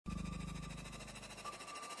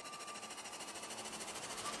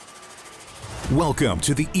Welcome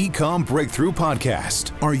to the Ecomm Breakthrough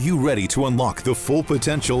Podcast. Are you ready to unlock the full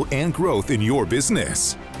potential and growth in your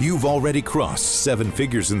business? You've already crossed 7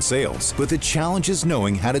 figures in sales, but the challenge is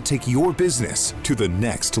knowing how to take your business to the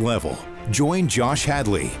next level. Join Josh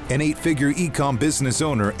Hadley, an 8-figure Ecomm business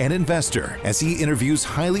owner and investor, as he interviews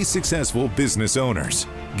highly successful business owners.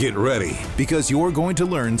 Get ready, because you're going to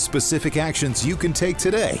learn specific actions you can take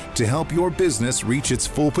today to help your business reach its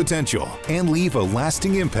full potential and leave a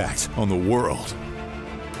lasting impact on the world.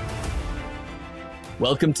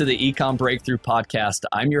 Welcome to the Ecomm Breakthrough Podcast.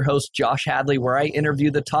 I'm your host, Josh Hadley, where I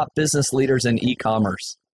interview the top business leaders in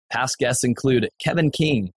e-commerce. Past guests include Kevin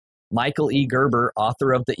King, Michael E. Gerber,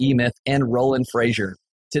 author of The E-Myth, and Roland Frazier.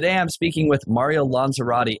 Today, I'm speaking with Mario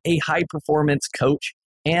Lanzarotti, a high-performance coach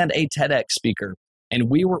and a TEDx speaker. And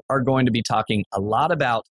we are going to be talking a lot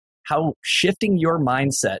about how shifting your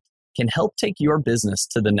mindset can help take your business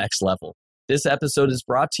to the next level. This episode is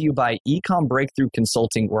brought to you by Ecomm Breakthrough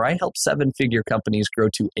Consulting, where I help 7-figure companies grow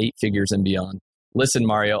to 8 figures and beyond. Listen,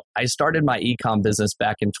 Mario, I started my e-com business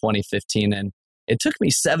back in 2015, and it took me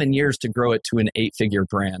 7 years to grow it to an 8-figure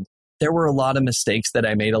brand. There were a lot of mistakes that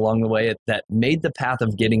I made along the way that made the path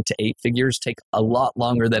of getting to 8 figures take a lot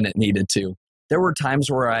longer than it needed to. There were times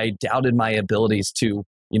where I doubted my abilities to,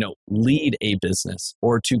 lead a business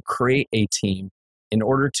or to create a team in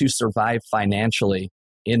order to survive financially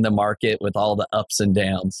in the market with all the ups and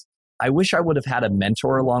downs. I wish I would have had a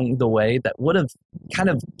mentor along the way that would have kind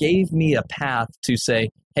of gave me a path to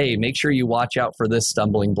say, hey, make sure you watch out for this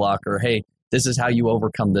stumbling block, or hey, this is how you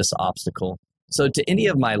overcome this obstacle. So to any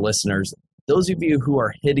of my listeners, those of you who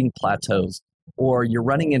are hitting plateaus or you're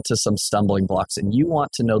running into some stumbling blocks and you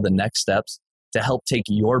want to know the next steps to help take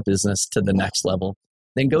your business to the next level,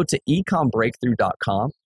 then go to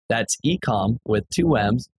ecommbreakthrough.com. That's Ecomm with 2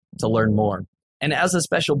 M's to learn more. And as a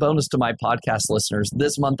special bonus to my podcast listeners,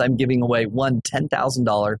 this month I'm giving away one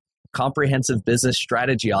 $10,000 comprehensive business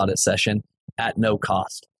strategy audit session at no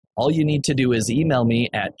cost. All you need to do is email me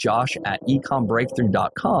at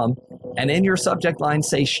josh@ecommbreakthrough.com and in your subject line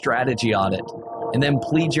say strategy audit, and then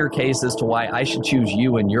plead your case as to why I should choose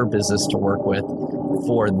you and your business to work with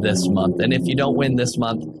for this month. And if you don't win this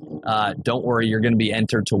month, don't worry, you're going to be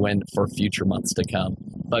entered to win for future months to come.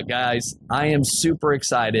 But guys, I am super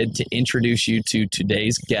excited to introduce you to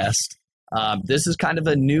today's guest. This is kind of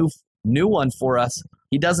a new one for us.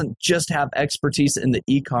 He doesn't just have expertise in the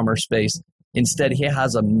e-commerce space. Instead, he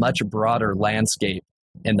has a much broader landscape,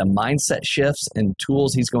 and the mindset shifts and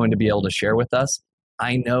tools he's going to be able to share with us,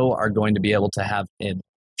 I know are going to be able to have a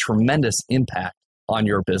tremendous impact on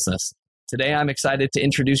your business. Today, I'm excited to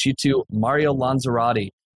introduce you to Mario Lanzarotti,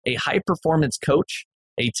 a high-performance coach,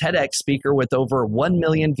 a TEDx speaker with over 1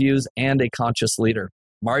 million views, and a conscious leader.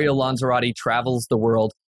 Mario Lanzarotti travels the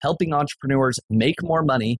world helping entrepreneurs make more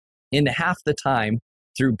money in half the time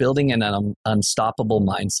through building an unstoppable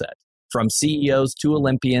mindset. From CEOs to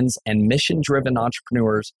Olympians and mission-driven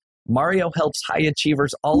entrepreneurs, Mario helps high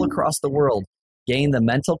achievers all across the world gain the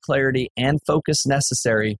mental clarity and focus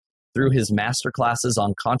necessary through his masterclasses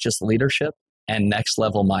on conscious leadership and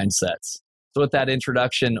next-level mindsets. So with that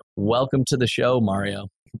introduction, welcome to the show, Mario.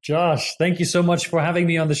 Josh, thank you so much for having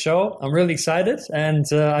me on the show. I'm really excited, and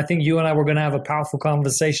I think you and I were going to have a powerful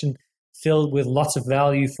conversation filled with lots of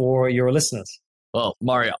value for your listeners. Well,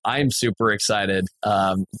 Mario, I'm super excited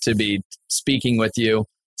to be speaking with you.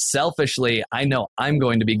 Selfishly, I know I'm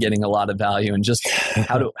going to be getting a lot of value in just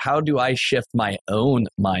how do I shift my own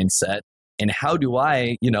mindset, and how do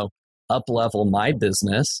I, up-level my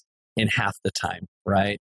business in half the time,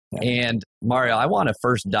 right? Yeah. And Mario, I want to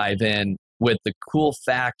first dive in with the cool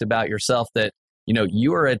fact about yourself that,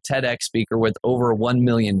 you are a TEDx speaker with over 1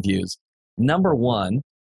 million views. Number one,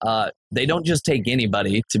 they don't just take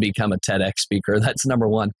anybody to become a TEDx speaker. That's number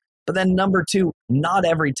one. But then number two, not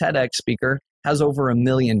every TEDx speaker has over 1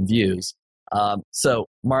 million views. So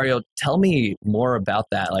Mario, tell me more about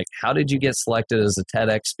that. Like, how did you get selected as a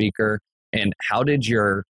TEDx speaker, and how did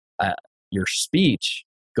your speech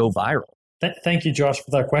go viral? Thank you, Josh, for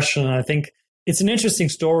that question. And I think it's an interesting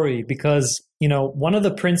story because, one of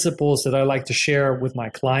the principles that I like to share with my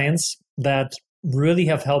clients that really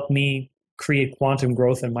have helped me create quantum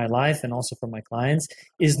growth in my life and also for my clients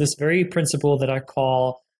is this very principle that I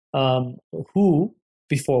call who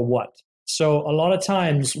before what. So a lot of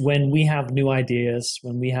times when we have new ideas,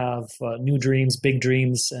 when we have new dreams, big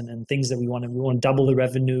dreams, and things that we want to double the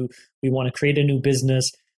revenue, we want to create a new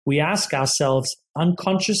business, we ask ourselves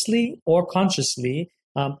unconsciously or consciously,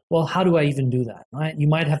 well, how do I even do that? Right? You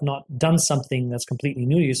might have not done something that's completely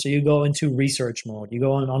new to you. So you go into research mode. You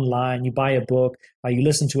go online, you buy a book, you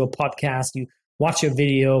listen to a podcast, you watch a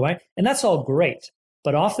video, right? And that's all great.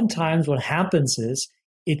 But oftentimes what happens is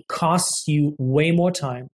it costs you way more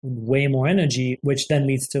time, way more energy, which then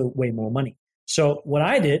leads to way more money. So what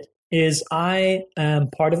I did is I am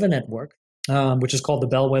part of a network, which is called the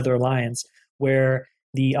Bellwether Alliance, where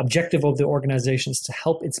the objective of the organization is to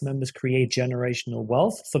help its members create generational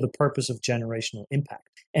wealth for the purpose of generational impact.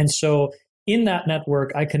 And so in that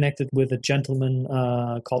network, I connected with a gentleman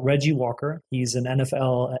called Reggie Walker. He's an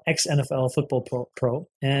ex-NFL football pro,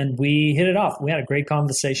 and we hit it off. We had a great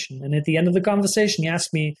conversation. And at the end of the conversation, he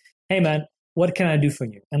asked me, "Hey, man, what can I do for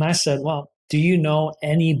you?" And I said, "Well, do you know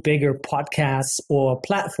any bigger podcasts or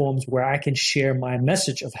platforms where I can share my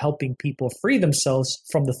message of helping people free themselves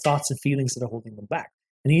from the thoughts and feelings that are holding them back?"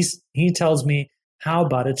 And he tells me, "How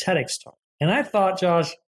about a TEDx talk?" And I thought,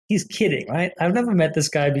 Josh, he's kidding, right? I've never met this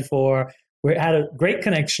guy before. We had a great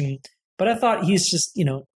connection, but I thought he's just,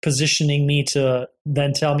 positioning me to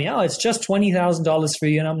then tell me, "Oh, it's just $20,000 for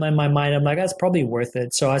you." And I'm in my mind, I'm like, "That's probably worth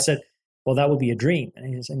it." So I said, "Well, that would be a dream."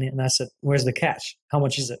 And I said, "Where's the catch? How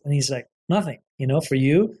much is it?" And he's like, "Nothing. For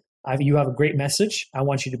you, you have a great message. I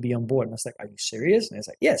want you to be on board." And I was like, "Are you serious?" And he's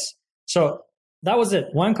like, "Yes." So that was it.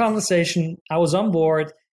 One conversation. I was on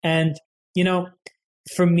board. And,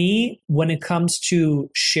 for me, when it comes to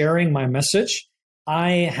sharing my message,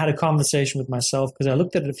 I had a conversation with myself because I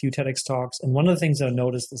looked at a few TEDx talks. And one of the things that I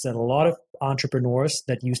noticed is that a lot of entrepreneurs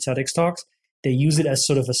that use TEDx talks, they use it as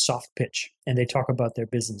sort of a soft pitch and they talk about their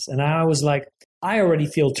business. And I was like, I already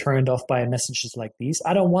feel turned off by messages like these.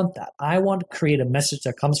 I don't want that. I want to create a message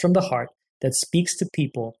that comes from the heart, that speaks to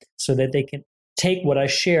people so that they can take what I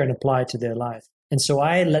share and apply it to their life. And so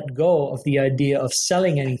I let go of the idea of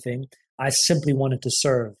selling anything. I simply wanted to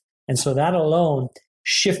serve. And so that alone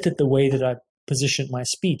shifted the way that I positioned my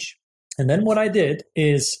speech. And then what I did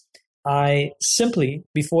is I simply,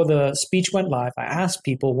 before the speech went live, I asked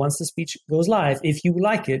people, once the speech goes live, if you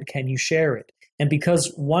like it, can you share it? And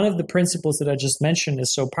because one of the principles that I just mentioned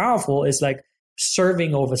is so powerful, is like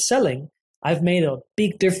serving over selling, I've made a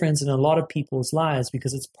big difference in a lot of people's lives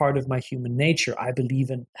because it's part of my human nature. I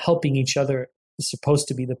believe in helping each other is supposed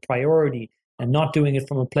to be the priority and not doing it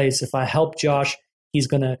from a place, if I help Josh, he's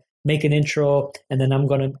going to make an intro and then I'm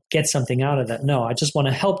going to get something out of that. No, I just want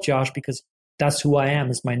to help Josh because that's who I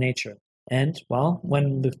am, is my nature. And well,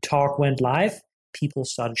 when the talk went live, people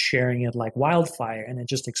started sharing it like wildfire and it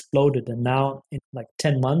just exploded. And now in like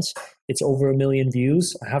 10 months, it's over 1 million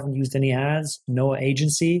views. I haven't used any ads, no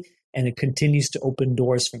agency, and it continues to open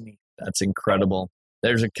doors for me. That's incredible.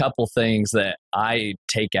 There's a couple things that I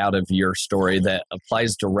take out of your story that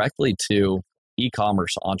applies directly to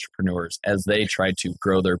e-commerce entrepreneurs as they try to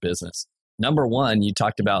grow their business. Number one, you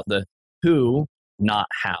talked about the who, not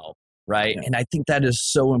how, right? Yeah. And I think that is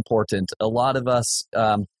so important. A lot of us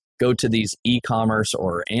go to these e-commerce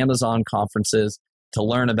or Amazon conferences to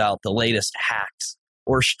learn about the latest hacks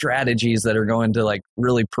or strategies that are going to like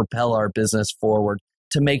really propel our business forward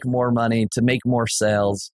to make more money, to make more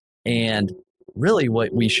sales. And really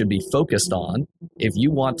what we should be focused on, if you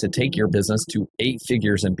want to take your business to 8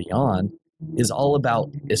 figures and beyond, is all about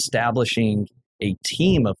establishing a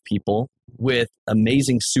team of people with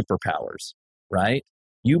amazing superpowers, right?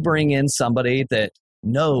 You bring in somebody that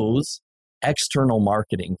knows external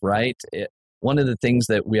marketing, right? One of the things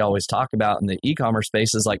that we always talk about in the e-commerce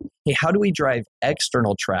space is like, hey, how do we drive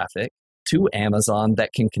external traffic to Amazon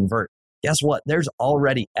that can convert? Guess what? There's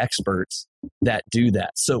already experts that do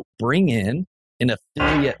that. So bring in an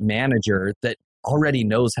affiliate manager that already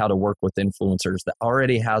knows how to work with influencers, that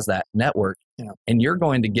already has that network, and you're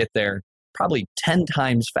going to get there probably 10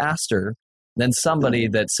 times faster than somebody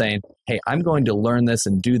that's saying, hey, I'm going to learn this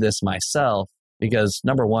and do this myself, because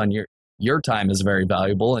number one, your time is very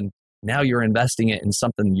valuable, and now you're investing it in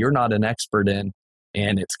something you're not an expert in,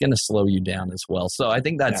 and it's going to slow you down as well. So I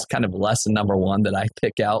think that's kind of lesson number one that I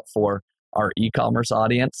pick out for our e-commerce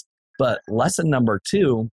audience. But lesson number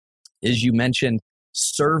two is you mentioned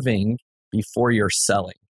serving before you're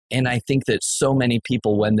selling. And I think that so many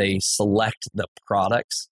people, when they select the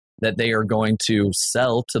products that they are going to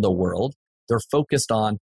sell to the world, they're focused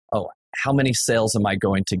on, oh, how many sales am I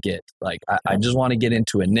going to get? Like, I just want to get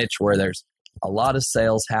into a niche where there's a lot of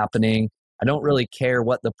sales happening. I don't really care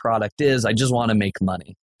what the product is. I just want to make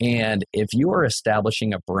money. And if you are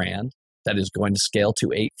establishing a brand that is going to scale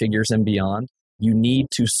to 8 figures and beyond, you need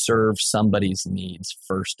to serve somebody's needs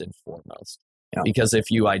first and foremost. Yeah. Because if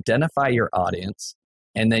you identify your audience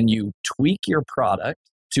and then you tweak your product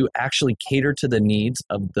to actually cater to the needs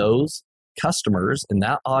of those customers and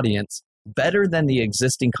that audience better than the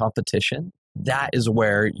existing competition, that is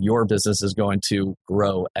where your business is going to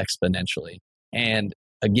grow exponentially. And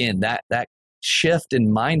again, that shift in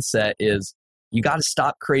mindset is you got to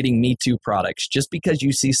stop creating Me Too products. Just because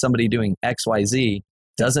you see somebody doing XYZ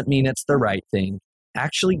doesn't mean it's the right thing.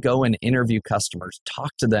 Actually go and interview customers,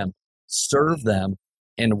 talk to them, serve them,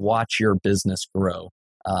 and watch your business grow.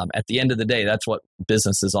 At the end of the day, that's what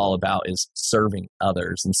business is all about, is serving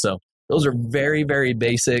others. And so those are very, very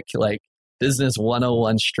basic, like business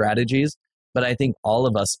 101 strategies. But I think all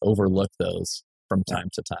of us overlook those from time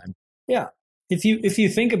to time. Yeah. If you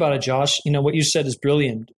think about it, Josh, what you said is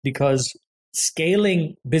brilliant, because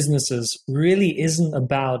scaling businesses really isn't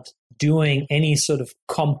about doing any sort of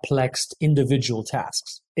complex individual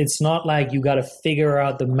tasks. It's not like you got to figure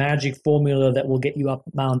out the magic formula that will get you up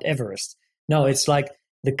Mount Everest. No, it's like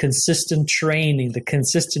the consistent training, the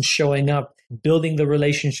consistent showing up, building the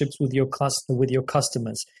relationships with your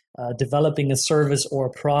customers, developing a service or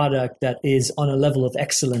a product that is on a level of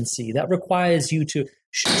excellency. That requires you to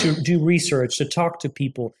do research, to talk to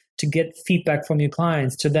people, to get feedback from your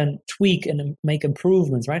clients, to then tweak and make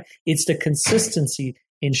improvements, right? It's the consistency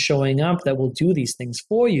in showing up that will do these things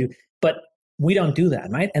for you. But we don't do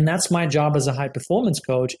that, right? And that's my job as a high performance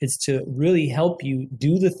coach, is to really help you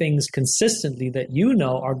do the things consistently that you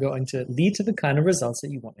know are going to lead to the kind of results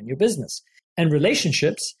that you want in your business. And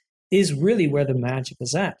relationships is really where the magic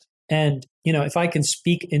is at. And, if I can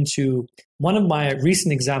speak into one of my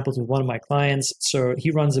recent examples with one of my clients, so he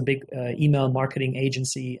runs a big email marketing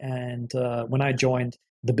agency. And when I joined,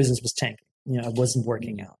 the business was tanking. It wasn't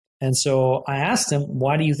working out. And so I asked him,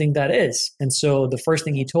 why do you think that is? And so the first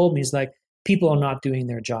thing he told me is like, people are not doing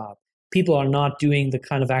their job. People are not doing the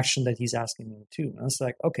kind of action that he's asking them to. And I was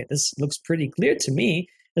like, okay, this looks pretty clear to me.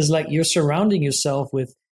 It's like you're surrounding yourself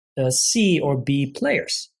with C or B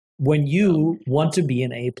players when you want to be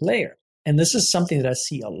an A player. And this is something that I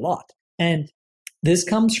see a lot. And this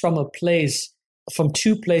comes from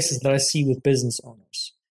two places that I see with business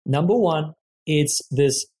owners. Number one, it's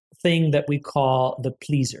this thing that we call the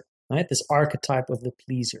pleaser, right? This archetype of the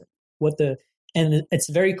pleaser. And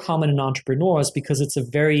it's very common in entrepreneurs because it's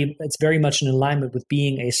very much in alignment with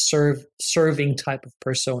being a serving type of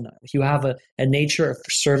persona. If you have a nature of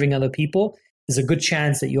serving other people, there's a good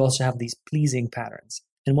chance that you also have these pleasing patterns.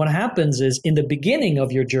 And what happens is, in the beginning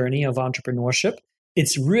of your journey of entrepreneurship,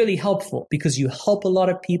 it's really helpful because you help a lot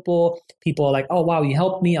of people. People are like, oh, wow, you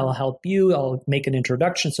helped me. I'll help you. I'll make an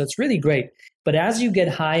introduction. So it's really great. But as you get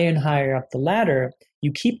higher and higher up the ladder,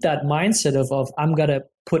 you keep that mindset of I'm going to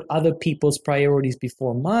put other people's priorities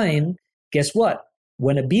before mine. Guess what?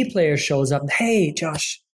 When a B player shows up, hey,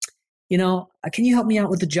 Josh, can you help me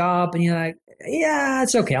out with the job? And you're like, yeah,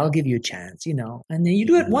 it's okay. I'll give you a chance, And then you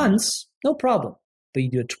do it once, no problem. But you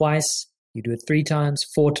do it twice, you do it 3 times,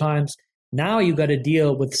 4 times. Now you got to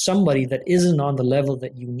deal with somebody that isn't on the level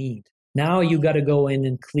that you need. Now you got to go in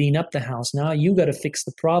and clean up the house. Now you got to fix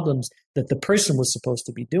the problems that the person was supposed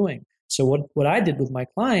to be doing. So what I did with my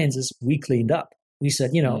clients is we cleaned up. We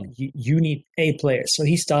said, you need A players. So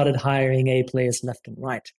he started hiring A players left and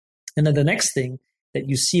right. And then the next thing that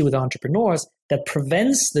you see with entrepreneurs that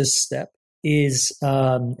prevents this step is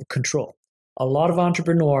control. A lot of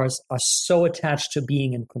entrepreneurs are so attached to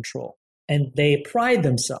being in control, and they pride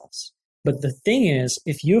themselves. But the thing is,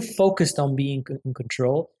 if you're focused on being in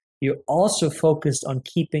control, you're also focused on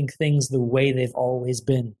keeping things the way they've always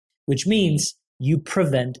been, which means you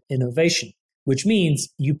prevent innovation, which means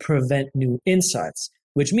you prevent new insights,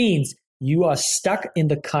 which means you are stuck in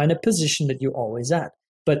the kind of position that you're always at.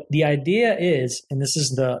 But the idea is, and this is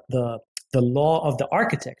the law of the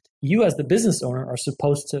architect, you as the business owner are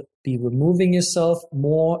supposed to be removing yourself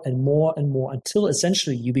more and more and more until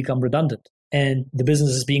essentially you become redundant and the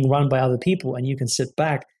business is being run by other people and you can sit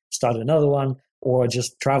back, start another one, or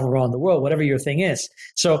just travel around the world, whatever your thing is.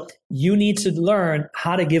 So you need to learn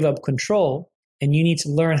how to give up control, and you need to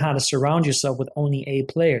learn how to surround yourself with only A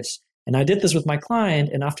players. And I did this with my client,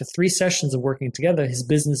 and after 3 sessions of working together, his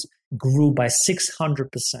business grew by 600%,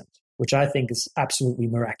 which I think is absolutely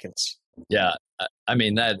miraculous. Yeah, I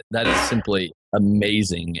mean, that is simply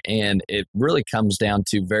amazing. And it really comes down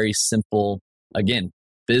to very simple, again,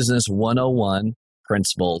 business 101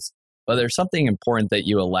 principles. But there's something important that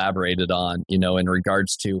you elaborated on, in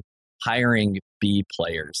regards to hiring B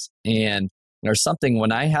players. And there's something,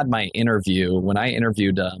 when I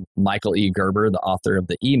interviewed Michael E. Gerber, the author of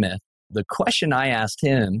the E-Myth, the question I asked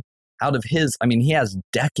him, he has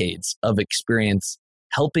decades of experience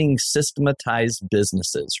helping systematize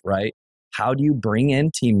businesses, right? How do you bring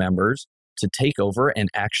in team members to take over and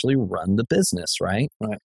actually run the business, right?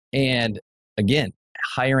 Right. And again,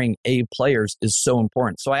 hiring A players is so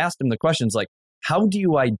important. So I asked him the questions like, how do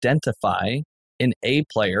you identify an A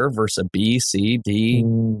player versus a B, C, D,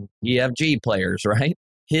 E, F, G players, right?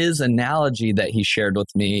 his analogy that he shared with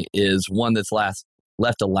me is one that's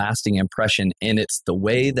left a lasting impression. And it's the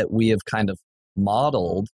way that we have kind of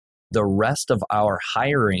modeled the rest of our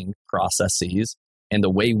hiring processes and the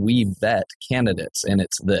way we vet candidates. And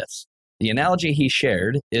it's this. The analogy he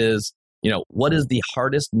shared is, what is the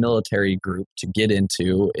hardest military group to get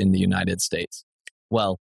into in the United States?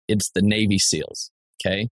 Well, it's the Navy SEALs,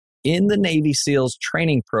 okay? In the Navy SEALs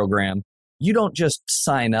training program, you don't just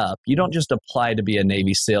sign up. You don't just apply to be a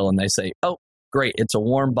Navy SEAL and they say, oh, great, it's a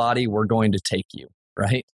warm body, we're going to take you,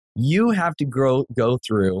 right? You have to go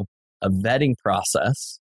through a vetting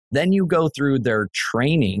process. Then you go through their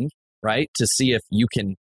training, right, to see if you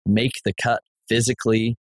can make the cut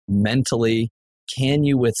physically, mentally. Can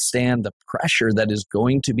you withstand the pressure that is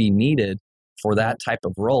going to be needed for that type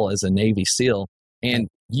of role as a Navy SEAL? And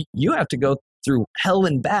you have to go through hell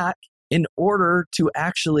and back in order to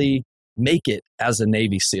actually make it as a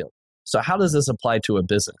Navy SEAL. So how does this apply to a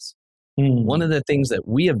business? One of the things that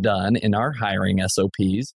we have done in our hiring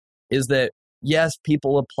SOPs is that, yes,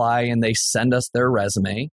 people apply and they send us their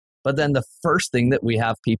resume, but then the first thing that we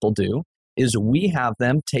have people do is we have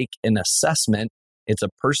them take an assessment. It's a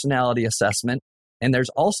personality assessment. And there's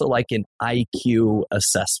also like an IQ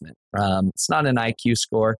assessment. It's not an IQ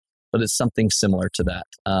score, but it's something similar to that.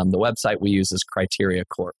 The website we use is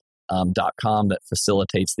criteriacorp.com that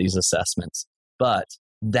facilitates these assessments. But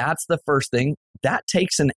that's the first thing. That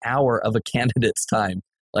takes an hour of a candidate's time.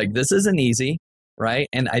 Like, this isn't easy, right?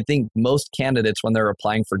 And I think most candidates, when they're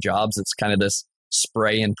applying for jobs, it's kind of this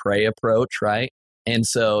spray and pray approach, right? And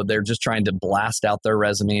so they're just trying to blast out their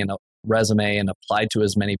resume and apply to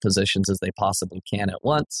as many positions as they possibly can at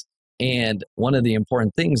once. And one of the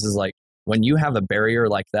important things is, like, when you have a barrier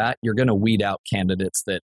like that, you're going to weed out candidates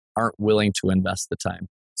that aren't willing to invest the time.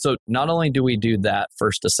 So not only do we do that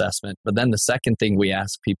first assessment, but then the second thing we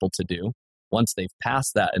ask people to do once they've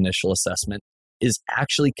passed that initial assessment is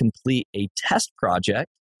actually complete a test project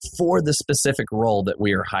for the specific role that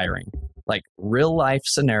we are hiring. Like, real life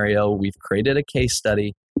scenario, we've created a case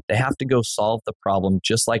study. They have to go solve the problem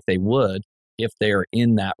just like they would if they are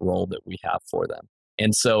in that role that we have for them.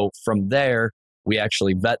 And so from there, we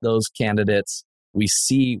actually vet those candidates. We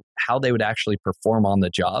see how they would actually perform on the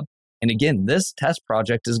job. And again, this test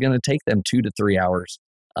project is going to take them 2 to 3 hours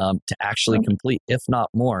to actually complete, if not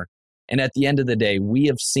more. And at the end of the day, we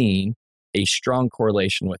have seen a strong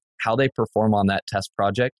correlation with how they perform on that test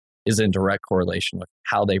project is in direct correlation with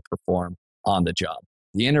how they perform on the job.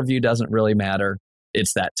 The interview doesn't really matter.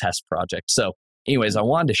 It's that test project. So anyways, I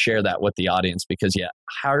wanted to share that with the audience because,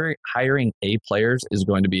 hiring A players is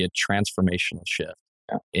going to be a transformational shift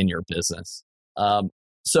in your business.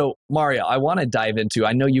 So Mario, I want to dive into,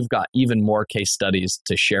 I know you've got even more case studies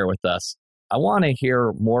to share with us. I want to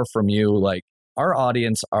hear more from you. Like, our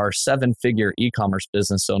audience are 7-figure e-commerce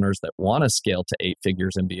business owners that want to scale to 8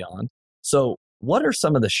 figures and beyond. So what are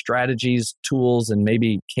some of the strategies, tools, and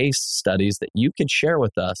maybe case studies that you could share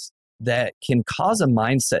with us that can cause a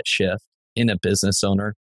mindset shift in a business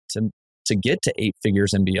owner to get to 8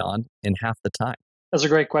 figures and beyond in half the time? That's a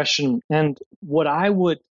great question. And what I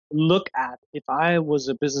would look at if I was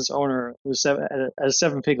a business owner who's at a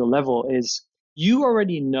 7-figure level is, you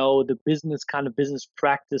already know the business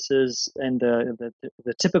practices and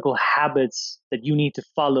the typical habits that you need to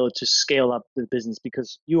follow to scale up the business,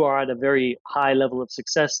 because you are at a very high level of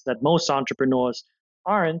success that most entrepreneurs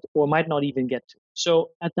aren't or might not even get to.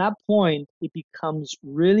 So at that point, it becomes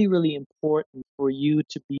really, really important for you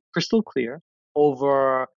to be crystal clear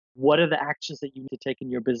over what are the actions that you need to take in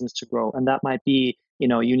your business to grow. And that might be, you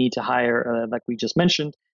need to hire, like we just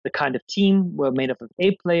mentioned, the kind of team we're made up of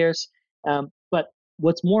A players. But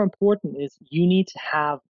what's more important is you need to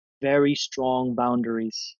have very strong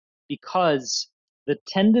boundaries, because the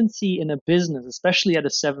tendency in a business, especially at a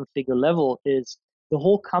 7-figure level, is the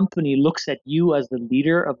whole company looks at you as the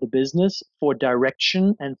leader of the business for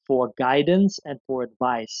direction and for guidance and for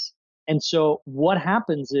advice. And so what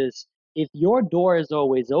happens is, if your door is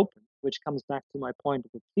always open, which comes back to my point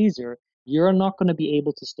of the pleaser, you're not going to be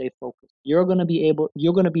able to stay focused. You're going to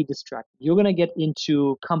be distracted. You're going to get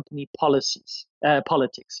into company politics.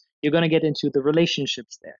 You're going to get into the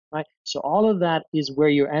relationships there, right? So all of that is where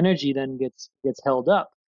your energy then gets held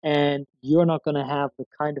up, and you're not going to have the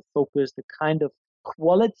kind of focus, the kind of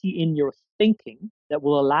quality in your thinking that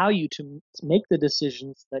will allow you to make the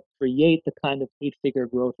decisions that create the kind of 8-figure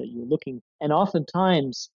growth that you're looking for. And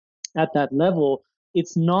oftentimes at that level,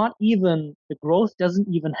 it's not even, the growth doesn't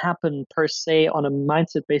even happen per se on a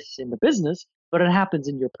mindset basis in the business, but it happens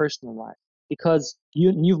in your personal life. Because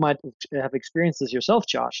you might have experienced this yourself,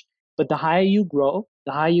 Josh, but the higher you grow,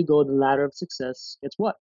 the higher you go the ladder of success, it's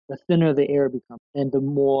what? the thinner the air becomes and the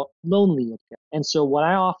more lonely it gets. And so what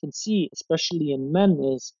I often see, especially in men,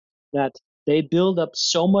 is that they build up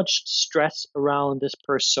so much stress around this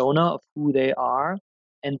persona of who they are,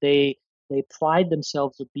 and they pride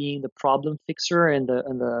themselves of being the problem fixer and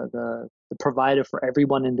the provider for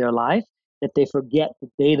everyone in their life, that they forget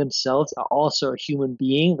that they themselves are also a human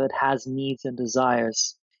being that has needs and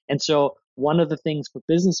desires. And so one of the things for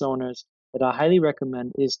business owners that I highly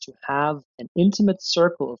recommend is to have an intimate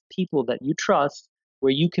circle of people that you trust,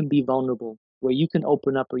 where you can be vulnerable, where you can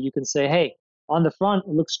open up, where you can say, hey, on the front,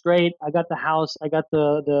 it looks great. I got the house, I got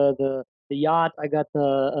the yacht, I got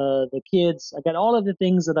the kids, I got all of the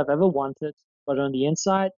things that I've ever wanted. But on the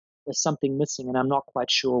inside, there's something missing, and I'm not quite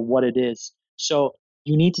sure what it is. So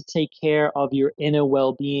you need to take care of your inner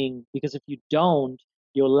well-being, because if you don't,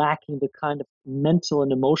 you're lacking the kind of mental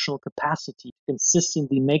and emotional capacity to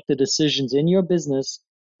consistently make the decisions in your business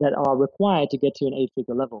that are required to get to an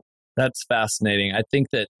 8-figure level. That's fascinating. I think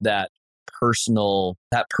that personal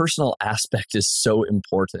aspect is so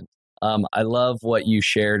important. I love what you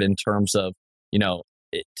shared in terms of,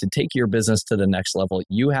 to take your business to the next level,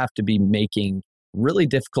 you have to be making really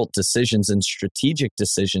difficult decisions and strategic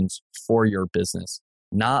decisions for your business,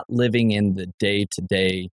 not living in the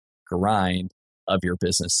day-to-day grind of your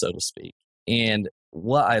business, so to speak. And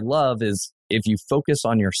what I love is if you focus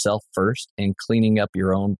on yourself first, and cleaning up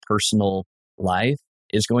your own personal life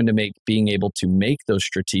is going to make being able to make those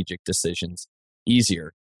strategic decisions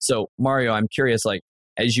easier. So Mario, I'm curious,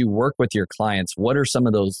 as you work with your clients, what are some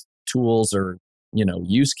of those tools or,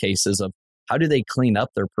 use cases of how do they clean up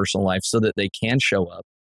their personal life so that they can show up,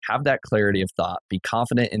 have that clarity of thought, be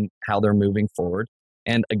confident in how they're moving forward,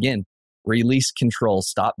 and again, release control,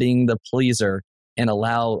 stop being the pleaser, and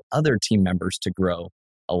allow other team members to grow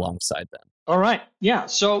alongside them? All right. Yeah.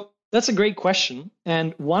 So that's a great question.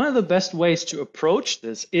 And one of the best ways to approach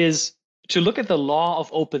this is to look at the law of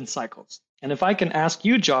open cycles. And if I can ask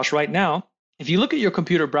you, Josh, right now, if you look at your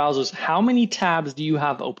computer browsers, how many tabs do you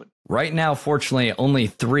have open? Right now, fortunately, only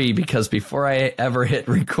 3, because before I ever hit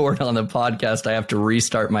record on the podcast, I have to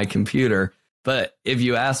restart my computer. But if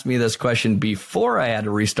you asked me this question before I had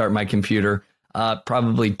to restart my computer,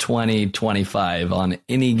 probably 20, 25 on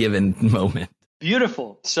any given moment.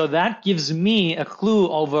 Beautiful. So that gives me a clue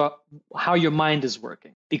over how your mind is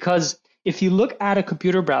working. Because if you look at a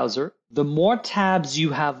computer browser, the more tabs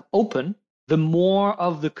you have open, the more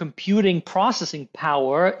of the computing processing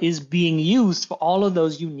power is being used for all of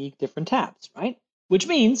those unique different tabs, right? Which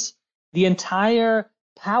means the entire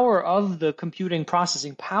power of the computing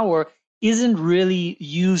processing power isn't really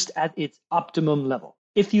used at its optimum level.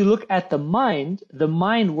 If you look at the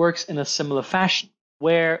mind works in a similar fashion,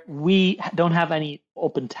 where we don't have any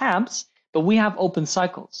open tabs, but we have open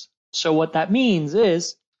cycles. So what that means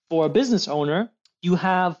is, for a business owner, you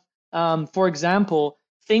have, for example,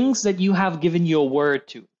 things that you have given your word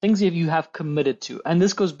to, things that you have committed to. And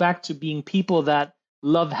this goes back to being people that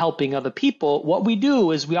love helping other people. What we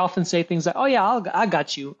do is we often say things like, oh yeah, I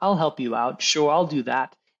got you. I'll help you out. Sure, I'll do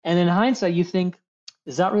that. And in hindsight, you think,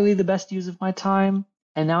 is that really the best use of my time?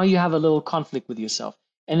 And now you have a little conflict with yourself.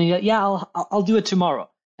 And then you're like, yeah, I'll do it tomorrow.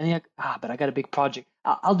 And you're like, but I got a big project.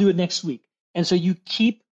 I'll do it next week. And so you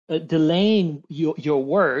keep delaying your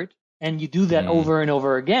word, and you do that over and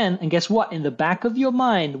over again. And guess what? In the back of your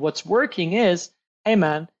mind, what's working is, hey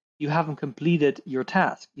man, you haven't completed your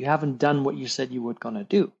task. You haven't done what you said you were going to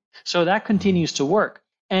do. So that continues to work.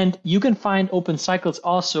 And you can find open cycles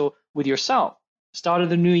also with yourself. Start of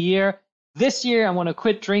the new year. This year, I'm going to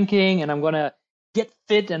quit drinking, and I'm going to get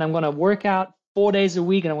fit, and I'm going to work out 4 days a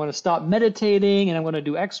week, and I'm going to stop meditating, and I'm going to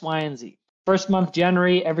do X, Y, and Z. First month,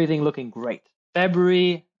 January, everything looking great.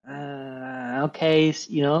 February, okay,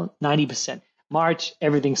 90%. March,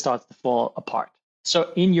 everything starts to fall apart.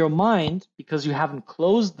 So in your mind, because you haven't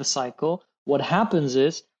closed the cycle, what happens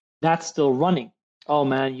is that's still running. Oh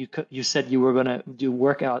man, you said you were going to do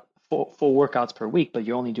four workouts per week, but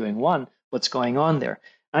you're only doing one. What's going on there?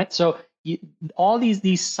 Right? So all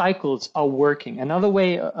these cycles are working. Another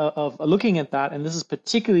way of looking at that, and this is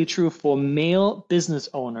particularly true for male business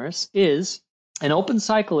owners, is an open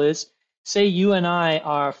cycle is, say you and I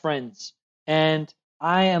are friends, and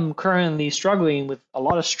I am currently struggling with a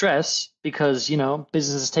lot of stress because,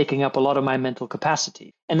 business is taking up a lot of my mental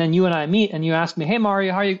capacity. And then you and I meet, and you ask me, hey,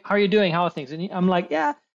 Mario, how are you doing? How are things? And I'm like,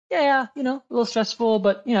 yeah, a little stressful,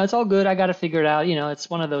 but, it's all good. I got to figure it out. It's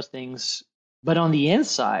one of those things. But on the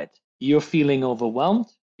inside, you're feeling overwhelmed,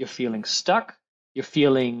 you're feeling stuck, you're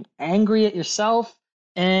feeling angry at yourself,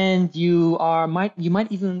 and you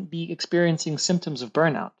might even be experiencing symptoms of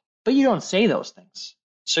burnout. But you don't say those things.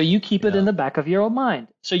 So you keep it in the back of your own mind.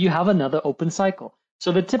 So you have another open cycle.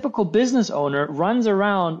 So the typical business owner runs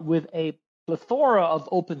around with a plethora of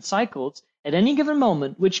open cycles at any given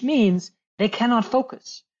moment, which means they cannot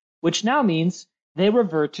focus, which now means they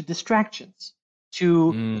revert to distractions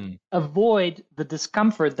to avoid the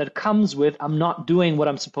discomfort that comes with I'm not doing what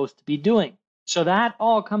I'm supposed to be doing. So that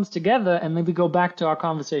all comes together, and then we go back to our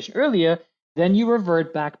conversation earlier, then you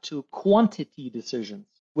revert back to quantity decisions,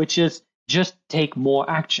 which is just take more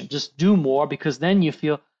action, just do more, because then you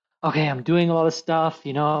feel, okay, I'm doing a lot of stuff,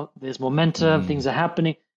 there's momentum, things are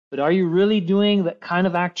happening, but are you really doing that kind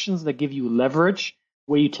of actions that give you leverage,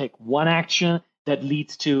 where you take one action that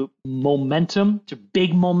leads to momentum, to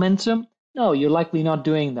big momentum? No, you're likely not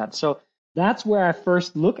doing that. So that's where I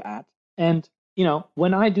first look at. And,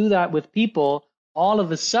 when I do that with people, all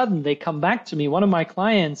of a sudden they come back to me. One of my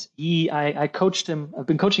clients, I coached him. I've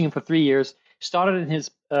been coaching him for 3 years. Started in his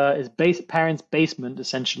parents' basement,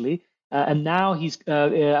 essentially. And now he's got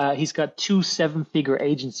 2 7-figure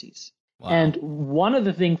agencies. Wow. And one of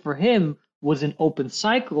the things for him was an open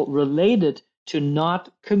cycle related to not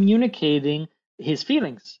communicating his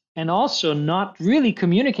feelings and also not really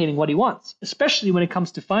communicating what he wants, especially when it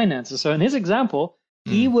comes to finances. So in his example,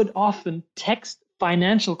 he would often text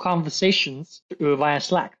financial conversations via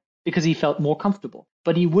Slack because he felt more comfortable,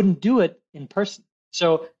 but he wouldn't do it in person.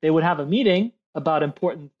 So they would have a meeting about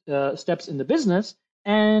important steps in the business,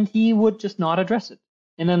 and he would just not address it.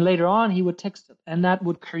 And then later on, he would text it, and that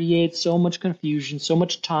would create so much confusion, so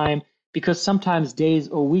much time, because sometimes days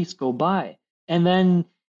or weeks go by. And then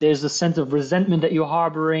there's a sense of resentment that you're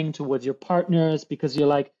harboring towards your partners because you're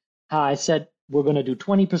like, I said we're going to do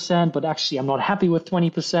 20%, but actually I'm not happy with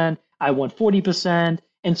 20%. I want 40%.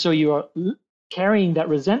 And so you're carrying that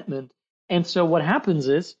resentment. And so what happens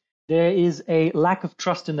is there is a lack of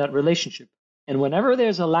trust in that relationship. And whenever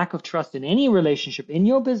there's a lack of trust in any relationship in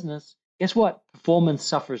your business, guess what? Performance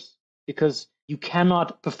suffers because you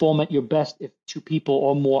cannot perform at your best if 2 people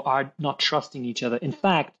or more are not trusting each other. In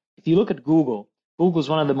fact, if you look at Google is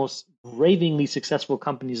one of the most ravingly successful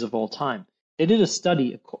companies of all time. They did a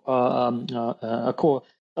study along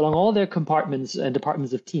all their compartments and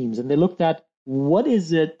departments of teams, and they looked at what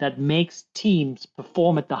is it that makes teams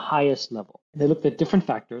perform at the highest level. And they looked at different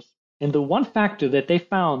factors, and the one factor that they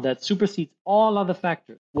found that supersedes all other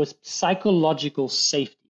factors was psychological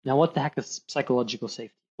safety. Now, what the heck is psychological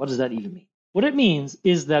safety? What does that even mean? What it means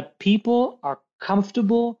is that people are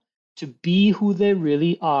comfortable to be who they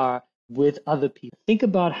really are with other people. Think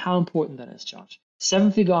about how important that is, Josh.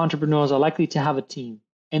 7-figure entrepreneurs are likely to have a team,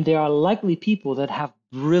 and there are likely people that have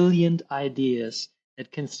brilliant ideas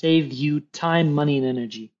that can save you time, money, and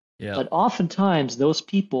energy. Yeah. But oftentimes, those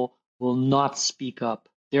people will not speak up.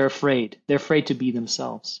 They're afraid. They're afraid to be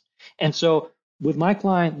themselves. And so with my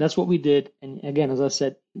client, that's what we did. And again, as I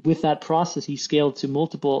said, with that process, he scaled to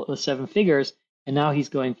multiple 7 figures, and now he's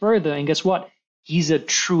going further. And guess what? He's a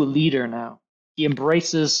true leader now. He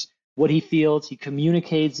embraces what he feels, he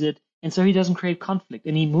communicates it, and so he doesn't create conflict,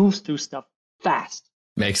 and he moves through stuff fast.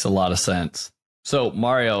 Makes a lot of sense. So,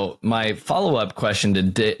 Mario, my follow-up question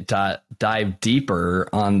to dive deeper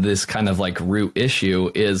on this kind of like root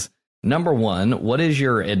issue is, number one, what is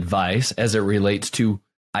your advice as it relates to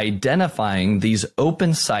identifying these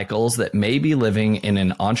open cycles that may be living in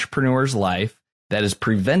an entrepreneur's life that is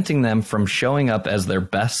preventing them from showing up as their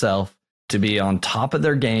best self, to be on top of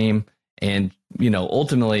their game, and,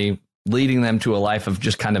 ultimately leading them to a life of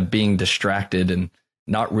just kind of being distracted and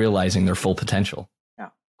not realizing their full potential? Yeah,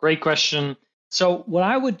 great question. So what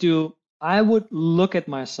I would do, I would look at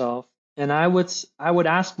myself and I would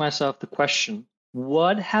ask myself the question,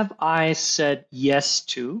 what have I said yes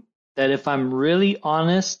to that if I'm really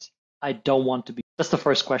honest, I don't want to be? That's the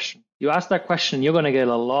first question. You ask that question, you're going to get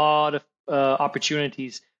a lot of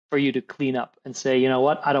opportunities for you to clean up and say, you know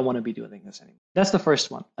what, I don't want to be doing this anymore. That's the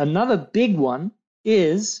first one. Another big one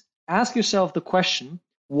is ask yourself the question,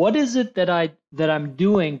 what is it that I'm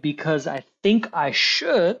doing because I think I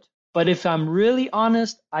should, but if I'm really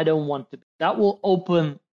honest, I don't want to be? That will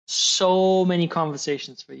open so many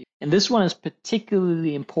conversations for you. And this one is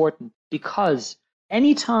particularly important because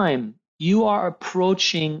anytime you are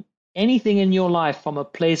approaching anything in your life from a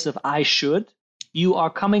place of I should, you are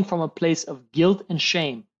coming from a place of guilt and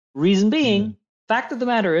shame. Reason being, fact of the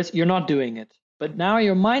matter is you're not doing it. But now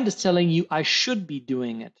your mind is telling you I should be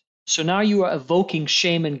doing it. So now you are evoking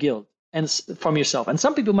shame and guilt from yourself. And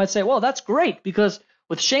some people might say, well, that's great because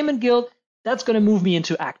with shame and guilt, that's going to move me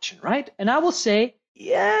into action, right? And I will say,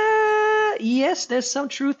 yes, there's some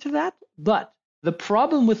truth to that. But the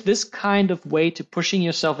problem with this kind of way to pushing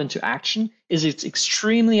yourself into action is it's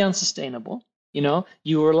extremely unsustainable.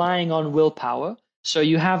 You're relying on willpower. So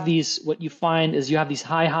you have what you find is you have these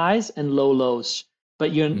high highs and low lows.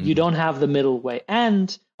 but you don't have the middle way.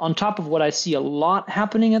 And on top of what I see a lot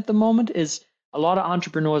happening at the moment is a lot of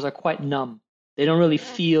entrepreneurs are quite numb. They don't really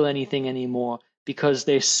feel anything anymore because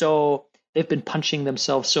they've been punching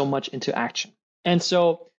themselves so much into action. And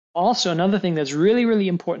so also another thing that's really, really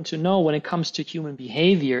important to know when it comes to human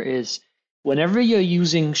behavior is whenever you're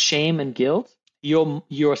using shame and guilt,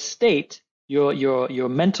 your state, your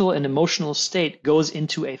mental and emotional state goes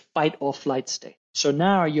into a fight or flight state. So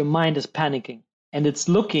now your mind is panicking and it's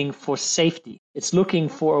looking for safety. It's looking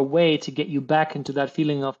for a way to get you back into that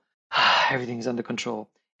feeling of everything's under control.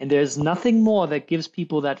 And there's nothing more that gives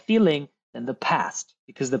people that feeling than the past,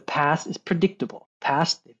 because the past is predictable.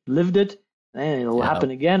 Past, they've lived it, and it'll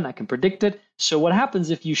happen again. I can predict it. So what happens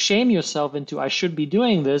if you shame yourself into I should be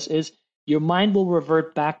doing this is your mind will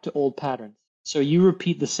revert back to old patterns. So you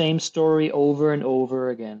repeat the same story over and over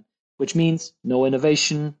again, which means no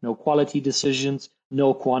innovation, no quality decisions,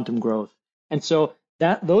 no quantum growth. And so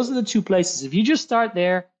those are the two places. If you just start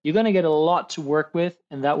there, you're going to get a lot to work with,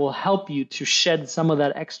 and that will help you to shed some of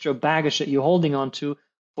that extra baggage that you're holding on to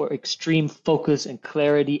for extreme focus and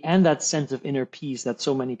clarity and that sense of inner peace that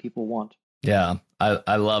so many people want. Yeah,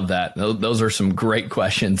 I love that. Those are some great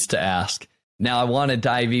questions to ask. Now, I want to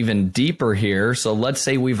dive even deeper here. So let's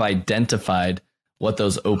say we've identified what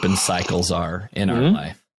those open cycles are in our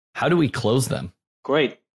life. How do we close them?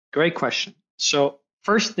 Great question. So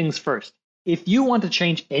first things first, if you want to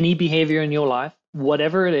change any behavior in your life,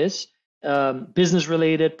 whatever it is, business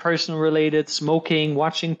related, personal related, smoking,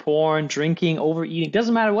 watching porn, drinking, overeating,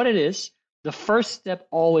 doesn't matter what it is, the first step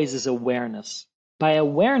always is awareness. By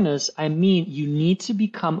awareness, I mean you need to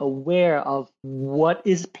become aware of what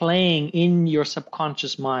is playing in your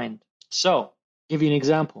subconscious mind. So, I'll give you an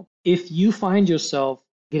example. If you find yourself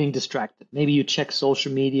getting distracted, maybe you check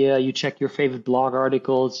social media, you check your favorite blog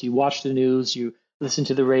articles, you watch the news, you listen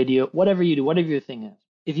to the radio, whatever you do, whatever your thing is.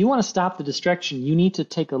 If you want to stop the distraction, you need to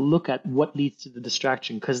take a look at what leads to the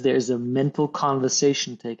distraction, because there's a mental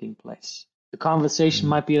conversation taking place. The conversation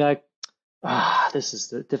might be like, this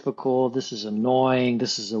is difficult, this is annoying,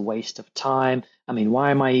 this is a waste of time. I mean,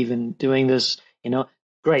 why am I even doing this?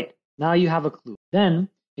 Great. Now you have a clue. Then,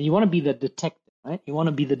 and you want to be the detective, right? You want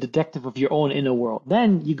to be the detective of your own inner world.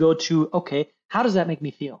 Then you go to, okay, how does that make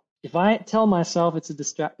me feel? If I tell myself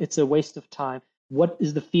it's a waste of time, what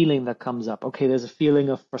is the feeling that comes up? Okay, there's a feeling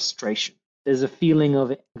of frustration. There's a feeling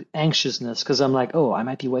of anxiousness because I'm like, I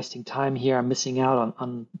might be wasting time here. I'm missing out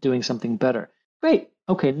on doing something better. Great.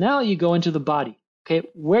 Okay, now you go into the body. Okay,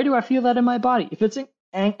 where do I feel that in my body? If it's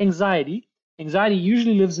anxiety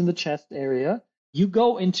usually lives in the chest area. You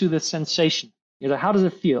go into the sensation. You're like, how does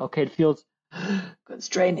it feel? Okay, it feels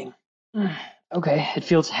constraining. Okay, it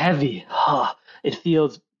feels heavy. It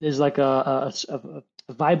feels, there's like a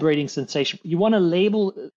vibrating sensation. You want to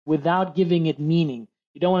label without giving it meaning.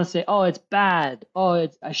 You don't want to say, it's bad. I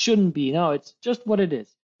shouldn't be. No, it's just what it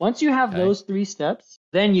is. Once you have those 3 steps,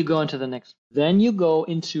 then you go into the next. Then you go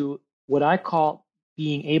into what I call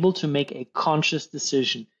being able to make a conscious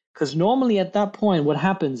decision. Because normally at that point, what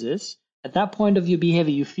happens is, at that point of your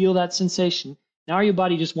behavior, you feel that sensation. Now your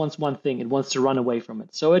body just wants one thing. It wants to run away from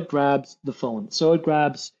it. So it grabs the phone. So it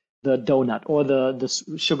grabs the donut or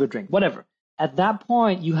the sugar drink, whatever. At that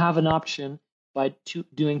point, you have an option by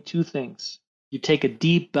doing 2 things. You take a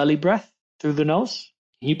deep belly breath through the nose.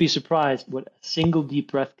 You'd be surprised what a single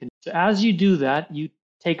deep breath can do. So as you do that, you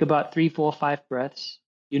take about 3, 4, 5 breaths.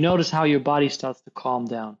 You notice how your body starts to calm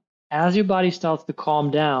down. As your body starts to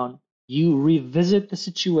calm down, you revisit the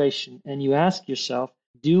situation and you ask yourself,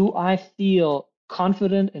 do I feel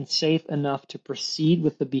confident and safe enough to proceed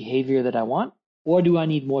with the behavior that I want? Or do I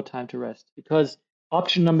need more time to rest? Because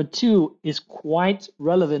option number 2 is quite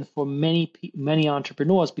relevant for many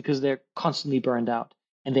entrepreneurs because they're constantly burned out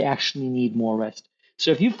and they actually need more rest. So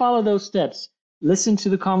if you follow those steps, listen to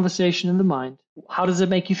the conversation in the mind. How does it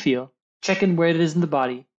make you feel? Check in where it is in the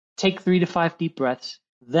body. Take 3 to 5 deep breaths.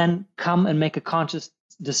 Then come and make a conscious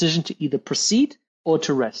decision to either proceed or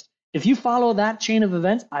to rest. If you follow that chain of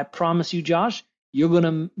events, I promise you, Josh, you're going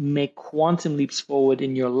to make quantum leaps forward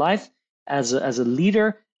in your life as a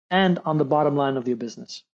leader and on the bottom line of your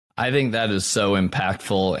business. I think that is so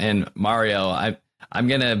impactful. And Mario, I'm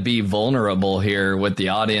going to be vulnerable here with the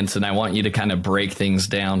audience, and I want you to kind of break things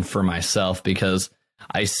down for myself because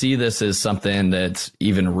I see this as something that's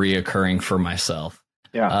even reoccurring for myself.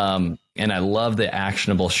 Yeah. And I love the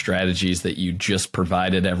actionable strategies that you just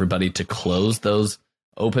provided everybody to close those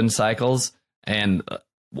open cycles. And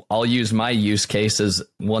I'll use my use case as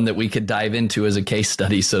one that we could dive into as a case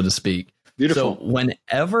study, so to speak. Beautiful. So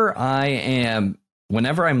whenever I'm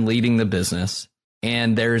leading the business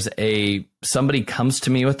and there's somebody comes to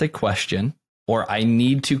me with a question or I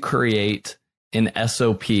need to create an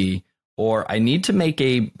SOP, or I need to make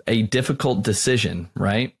a difficult decision,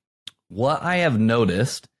 right? What I have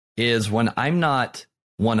noticed is when I'm not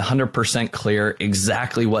 100% clear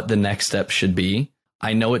exactly what the next step should be,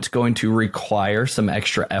 I know it's going to require some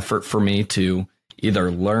extra effort for me to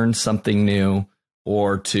either learn something new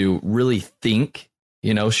or to really think,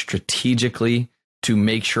 strategically to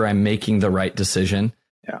make sure I'm making the right decision.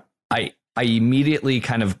 Yeah. I immediately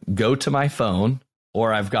kind of go to my phone,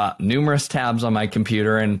 or I've got numerous tabs on my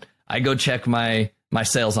computer, and I go check my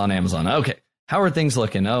sales on Amazon. Okay, how are things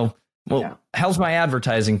looking? Oh, well, how's my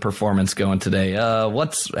advertising performance going today?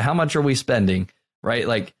 How much are we spending? Right?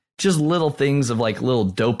 Like just little things of like little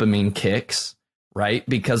dopamine kicks, right?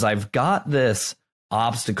 Because I've got this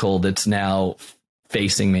obstacle that's now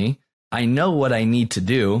facing me. I know what I need to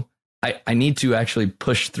do. I need to actually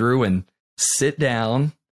push through and sit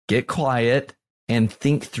down, get quiet, and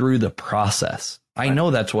think through the process. I know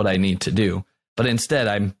that's what I need to do, but instead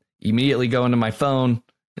I'm immediately going to my phone.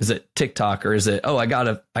 Is it TikTok, or is it, I got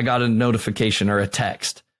a notification or a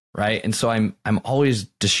text, right? And so I'm always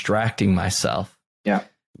distracting myself. Yeah.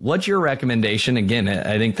 What's your recommendation? Again,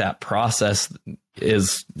 I think that process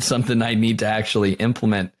is something I need to actually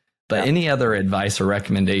implement, but any other advice or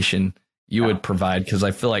recommendation you would provide? Because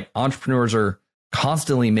I feel like entrepreneurs are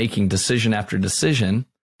constantly making decision after decision,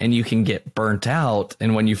 and you can get burnt out.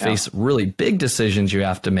 And when you face really big decisions you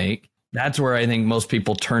have to make, that's where I think most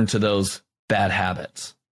people turn to those bad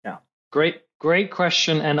habits. Yeah. Great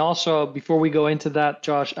question. And also, before we go into that,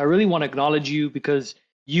 Josh, I really want to acknowledge you, because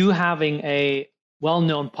you having a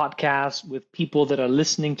well-known podcast with people that are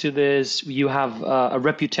listening to this, you have a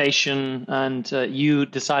reputation, and you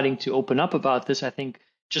deciding to open up about this, I think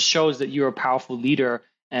just shows that you're a powerful leader.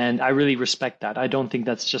 And I really respect that. I don't think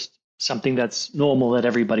that's just something that's normal that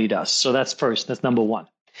everybody does. So that's first. That's number one.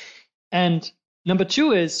 And number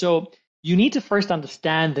two is, so you need to first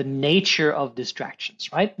understand the nature of distractions,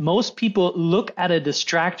 right? Most people look at a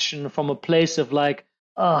distraction from a place of like,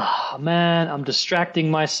 oh man, I'm distracting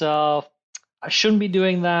myself. I shouldn't be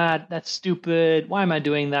doing that. That's stupid. Why am I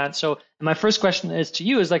doing that? So my first question is to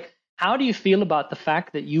you is like, how do you feel about the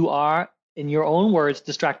fact that you are, in your own words,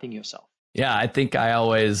 distracting yourself? Yeah, I think I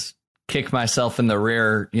always kick myself in the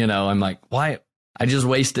rear. I'm like, why? I just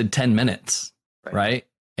wasted 10 minutes, right?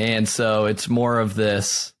 And so it's more of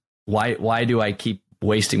this, why do I keep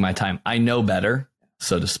wasting my time? I know better,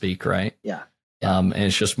 so to speak, right? Yeah. And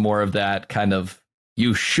it's just more of that kind of,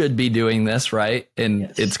 you should be doing this, right?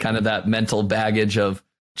 And it's kind of that mental baggage of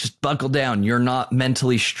just buckle down. You're not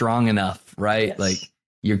mentally strong enough, right? Yes. Like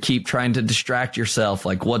you keep trying to distract yourself.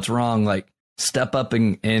 Like what's wrong? Like step up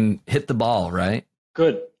and hit the ball, right?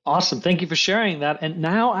 Good. Awesome. Thank you for sharing that. And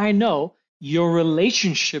now I know your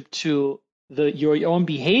relationship to your own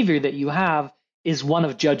behavior that you have is one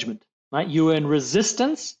of judgment, right? You're in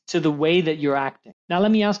resistance to the way that you're acting. Now, let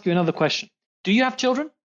me ask you another question. Do you have children?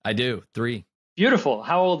 I do. 3. Beautiful.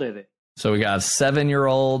 How old are they? So we got a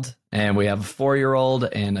 7-year-old, and we have a 4-year-old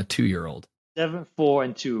and a 2-year-old. 7, 4,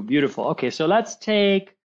 and 2. Beautiful. Okay, so let's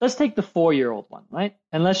take the 4-year-old one, right?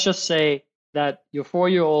 And let's just say that your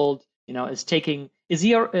 4-year-old, is taking. Is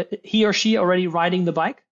he or she already riding the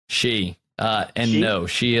bike? She. No,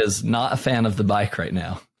 she is not a fan of the bike right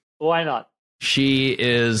now. Why not? She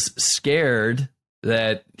is scared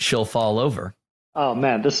that she'll fall over. Oh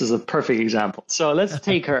man, this is a perfect example. So let's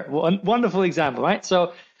take her. Wonderful example, right?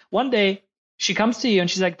 So one day she comes to you and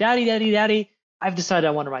she's like, Daddy, I've decided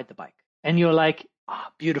I want to ride the bike. And you're like,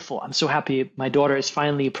 beautiful. I'm so happy. My daughter is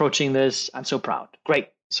finally approaching this. I'm so proud. Great.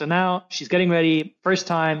 So now she's getting ready. First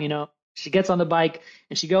time, she gets on the bike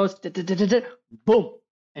and she goes, boom.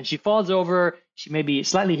 And she falls over. She maybe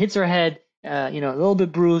slightly hits her head, a little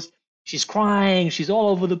bit bruised. She's crying. She's all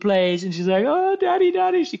over the place. And she's like, oh,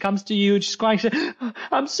 Daddy. She comes to you. And she's crying. She's like,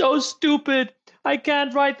 I'm so stupid. I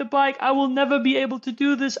can't ride the bike. I will never be able to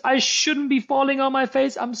do this. I shouldn't be falling on my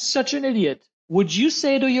face. I'm such an idiot. Would you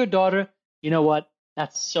say to your daughter, you know what?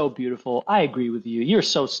 That's so beautiful. I agree with you. You're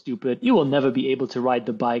so stupid. You will never be able to ride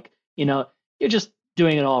the bike. You're just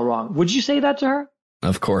doing it all wrong. Would you say that to her?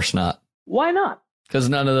 Of course not. Why not? Because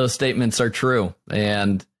none of those statements are true.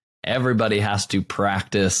 And everybody has to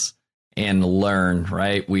practice and learn,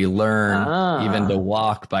 right? We learn even to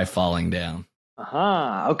walk by falling down.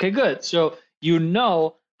 Okay, good. So you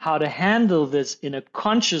know how to handle this in a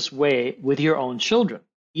conscious way with your own children.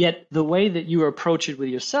 Yet the way that you approach it with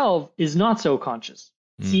yourself is not so conscious.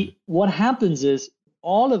 See, what happens is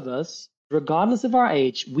all of us, regardless of our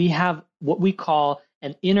age, we have what we call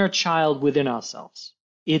an inner child within ourselves.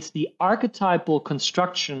 It's the archetypal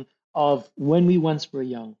construction of when we once were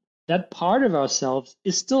young. that part of ourselves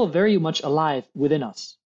is still very much alive within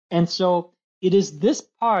us. And so it is this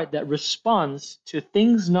part that responds to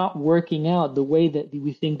things not working out the way that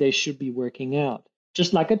we think they should be working out.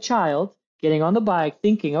 Just like a child getting on the bike,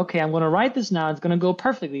 thinking, okay, I'm going to ride this now. It's going to go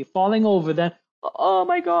perfectly, falling over, then, oh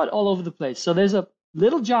my God, all over the place. So there's a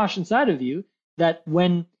little Josh inside of you that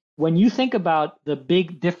when you think about the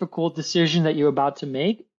big, difficult decision that you're about to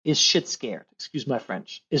make, is shit scared. Excuse my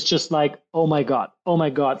French. It's just like, oh my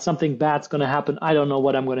God, something bad's going to happen. I don't know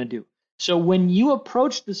what I'm going to do. So when you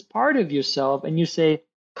approach this part of yourself and you say,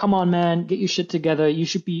 come on, man, get your shit together.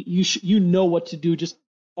 You know what to do. Just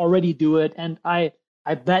already do it. And I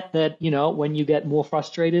bet that, when you get more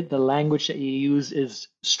frustrated, the language that you use is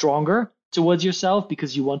stronger towards yourself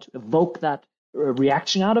because you want to evoke that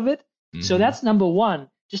reaction out of it. Mm-hmm. So that's number one,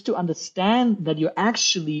 just to understand that you're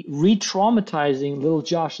actually re-traumatizing little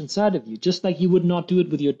Josh inside of you, just like you would not do it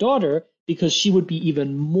with your daughter because she would be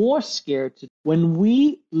even more scared. When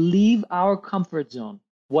we leave our comfort zone,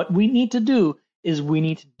 what we need to do is we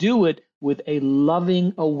need to do it with a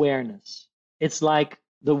loving awareness. It's like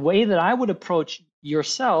the way that I would approach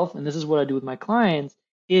yourself, and this is what I do with my clients,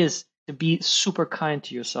 is to be super kind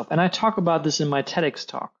to yourself. And I talk about this in my TEDx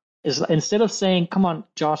talk. Is instead of saying, come on,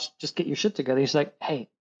 Josh, just get your shit together, he's like, hey,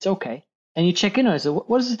 it's okay. And you check in on it. So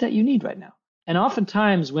what is it that you need right now? And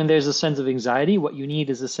oftentimes when there's a sense of anxiety, what you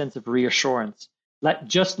need is a sense of reassurance.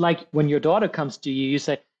 Just like when your daughter comes to you, you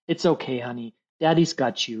say, it's okay, honey. Daddy's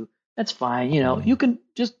got you. That's fine. You can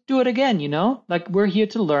just do it again, like we're here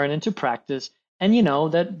to learn and to practice. And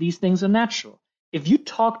that these things are natural. If you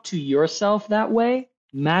talk to yourself that way,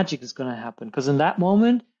 magic is going to happen. Because in that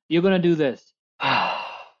moment, you're going to do this.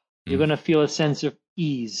 You're going to feel a sense of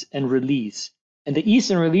ease and release. And the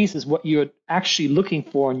ease and release is what you're actually looking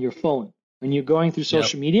for on your phone. When you're going through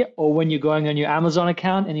social media or when you're going on your Amazon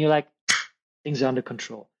account and you're like, things are under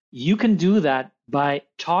control. You can do that by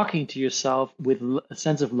talking to yourself with a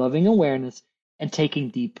sense of loving awareness and taking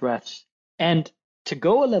deep breaths. And to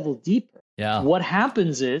go a level deeper, what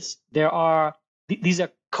happens is these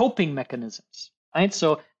are coping mechanisms, right?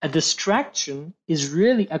 So a distraction is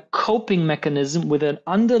really a coping mechanism with an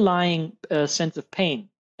underlying sense of pain.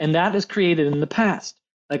 And that is created in the past.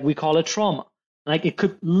 Like we call it trauma. Like it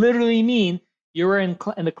could literally mean you were in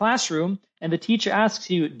the classroom and the teacher asks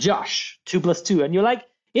you, Josh, 2 + 2. And you're like,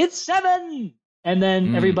 it's 7. And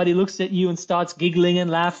then everybody looks at you and starts giggling and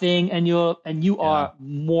laughing. And you are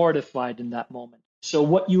mortified in that moment. So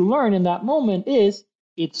what you learn in that moment is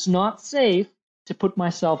it's not safe to put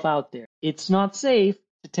myself out there. It's not safe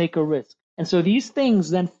to take a risk. And so these things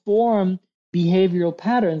then form behavioral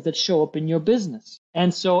patterns that show up in your business.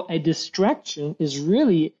 And so a distraction is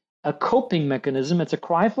really a coping mechanism. It's a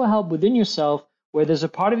cry for help within yourself where there's a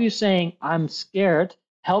part of you saying, I'm scared,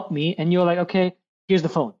 help me. And you're like, okay, here's the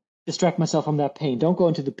phone. Distract myself from that pain. Don't go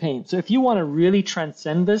into the pain. So if you want to really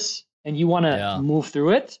transcend this and you want to move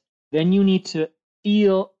through it, then you need to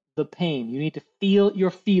feel the pain. You need to feel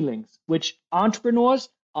your feelings, which entrepreneurs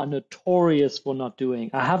are notorious for not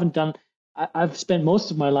doing. I've spent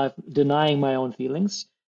most of my life denying my own feelings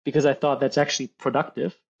because I thought that's actually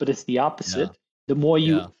productive, but it's the opposite. Yeah. The more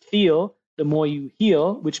you feel, the more you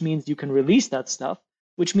heal, which means you can release that stuff,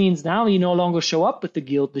 which means now you no longer show up with the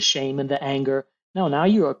guilt, the shame, and the anger. No, now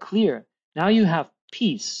you are clear. Now you have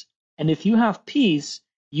peace. And if you have peace,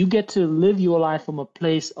 you get to live your life from a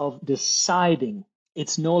place of deciding.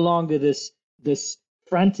 It's no longer this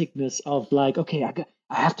franticness of like, okay,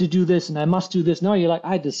 I have to do this and I must do this. No, you're like,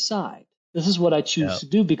 I decide. This is what I choose to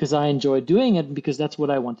do because I enjoy doing it and because that's what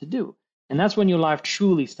I want to do. And that's when your life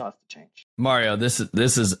truly starts to change. Mario, this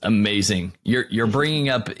is amazing. You're bringing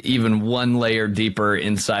up even one layer deeper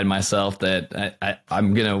inside myself that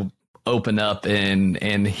I'm going to open up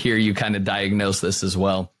and hear you kind of diagnose this as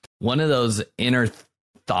well. One of those inner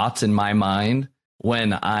thoughts in my mind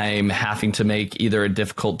when I'm having to make either a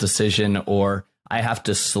difficult decision or I have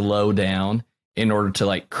to slow down in order to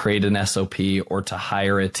like create an SOP or to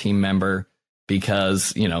hire a team member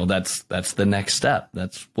because, that's the next step.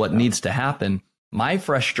 That's what needs to happen. My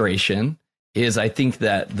frustration is I think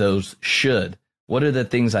that those what are the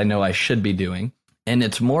things I know I should be doing? And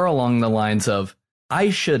it's more along the lines of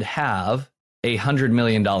I should have $100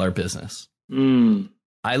 million business.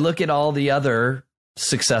 I look at all the other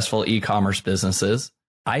successful e-commerce businesses.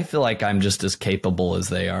 I feel like I'm just as capable as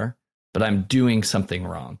they are, but I'm doing something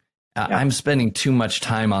wrong. I'm spending too much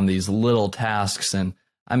time on these little tasks and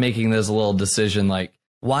I'm making this little decision like,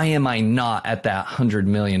 why am I not at that $100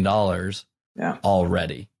 million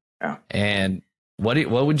already? Yeah. And what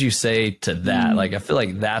would you say to that? Like, I feel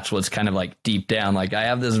like that's what's kind of like deep down. Like I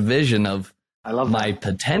have this vision of I love my that.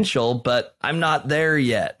 potential, but I'm not there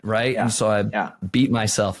yet, right? Yeah. And so I beat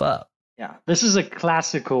myself up. Yeah, this is a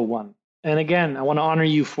classical one. And again, I want to honor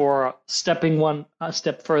you for stepping one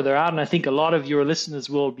step further out. And I think a lot of your listeners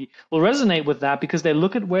will resonate with that because they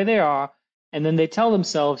look at where they are and then they tell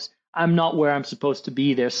themselves, I'm not where I'm supposed to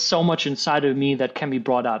be. There's so much inside of me that can be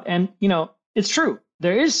brought out. And, it's true.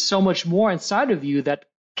 There is so much more inside of you that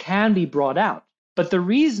can be brought out. But the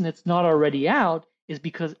reason it's not already out is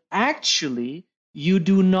because actually you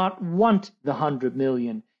do not want the 100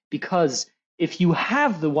 million. Because if you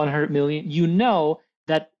have the 100 million, you know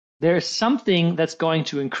that there's something that's going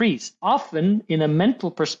to increase. Often, in a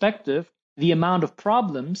mental perspective, the amount of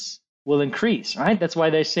problems will increase, right? That's why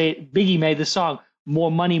they say, Biggie made the song,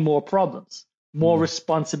 more money, more problems, more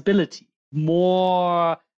responsibility,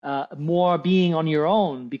 more being on your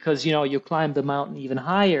own because, you climb the mountain even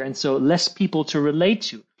higher. And so less people to relate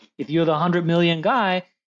to. If you're the 100 million guy,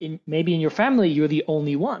 maybe in your family, you're the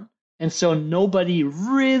only one. And so nobody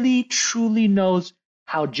really truly knows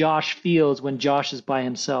how Josh feels when Josh is by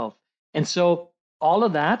himself. And so all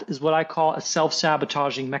of that is what I call a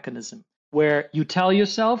self-sabotaging mechanism, where you tell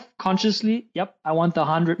yourself consciously, yep, I want the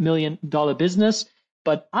 $100 million business,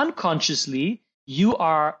 but unconsciously, you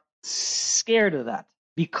are scared of that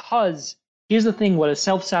because here's the thing, what a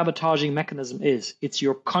self-sabotaging mechanism is. It's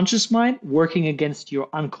your conscious mind working against your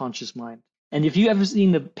unconscious mind. And if you ever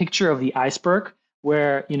seen the picture of the iceberg,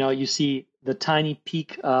 where you see the tiny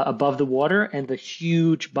peak above the water and the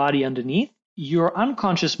huge body underneath, your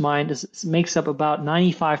unconscious mind makes up about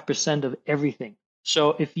 95% of everything.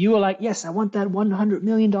 So if you are like, yes, I want that $100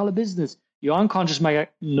 million business, your unconscious mind,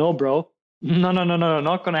 like, no, bro, no,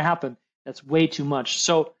 not going to happen. That's way too much.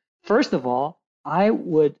 So first of all, I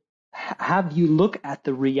would have you look at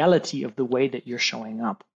the reality of the way that you're showing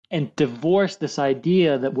up and divorce this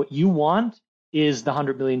idea that what you want is the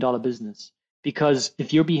 $100 million business. Because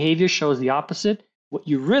if your behavior shows the opposite, what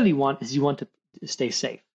you really want is you want to stay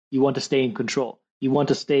safe. You want to stay in control. You want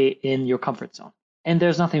to stay in your comfort zone. And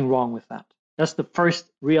there's nothing wrong with that. That's the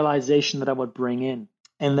first realization that I would bring in.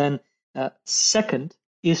 And then second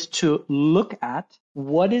is to look at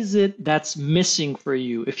what is it that's missing for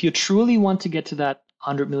you. If you truly want to get to that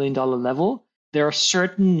 $100 million level, there are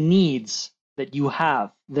certain needs that you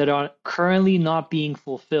have that are currently not being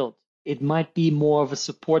fulfilled. It might be more of a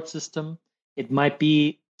support system. It might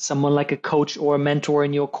be someone like a coach or a mentor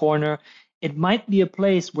in your corner. It might be a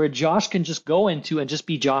place where Josh can just go into and just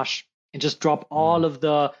be Josh and just drop all of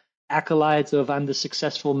the accolades of I'm the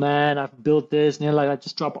successful man, I've built this, and I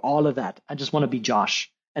just drop all of that. I just want to be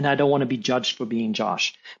Josh, and I don't want to be judged for being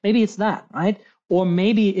Josh. Maybe it's that, right? Or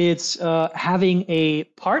maybe it's having a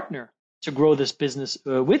partner to grow this business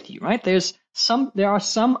with you, right? There are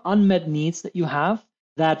some unmet needs that you have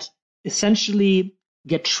that essentially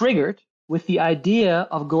get triggered with the idea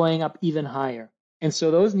of going up even higher. And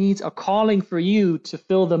so those needs are calling for you to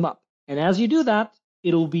fill them up. And as you do that,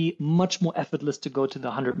 it'll be much more effortless to go to the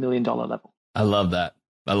 $100 million level. I love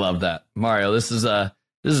that. Mario, this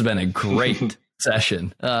has been a great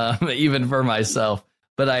session, even for myself.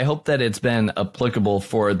 But I hope that it's been applicable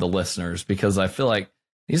for the listeners, because I feel like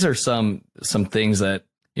these are some things that,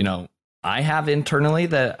 I have internally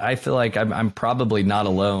that I feel like I'm probably not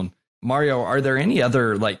alone. Mario, are there any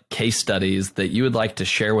other case studies that you would like to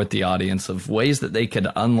share with the audience of ways that they could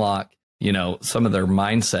unlock, some of their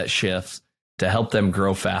mindset shifts to help them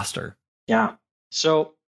grow faster? Yeah.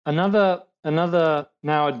 So another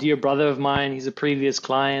now a dear brother of mine, he's a previous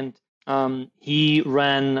client. He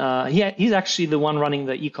ran he's actually the one running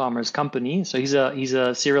the e-commerce company. So he's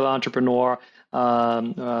a serial entrepreneur,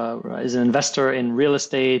 is an investor in real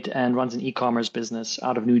estate and runs an e-commerce business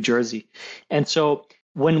out of New Jersey. And so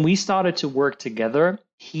when we started to work together,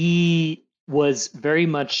 he was very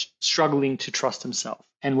much struggling to trust himself.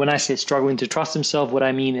 And when I say struggling to trust himself, what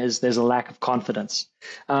I mean is there's a lack of confidence.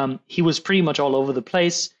 He was pretty much all over the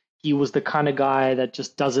place. He was the kind of guy that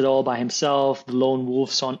just does it all by himself, the lone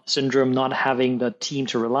wolf syndrome, not having the team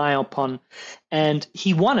to rely upon. And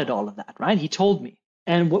he wanted all of that, right? He told me.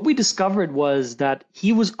 And what we discovered was that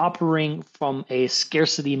he was operating from a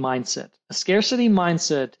scarcity mindset. A scarcity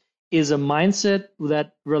mindset is a mindset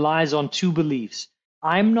that relies on two beliefs.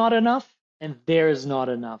 I'm not enough and there's not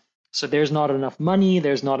enough. So there's not enough money,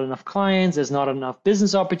 there's not enough clients, there's not enough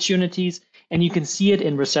business opportunities. And you can see it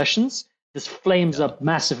in recessions. This flames up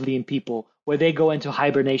massively in people where they go into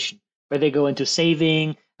hibernation, where they go into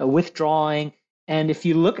saving, withdrawing. And if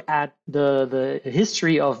you look at the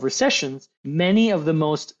history of recessions, many of the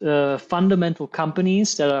most fundamental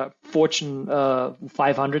companies that are Fortune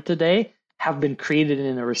 500 today have been created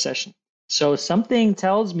in a recession. So something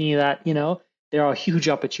tells me that, there are huge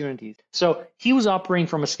opportunities. So he was operating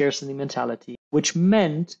from a scarcity mentality, which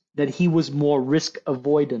meant that he was more risk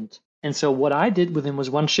avoidant. And so what I did with him was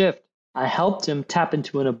one shift. I helped him tap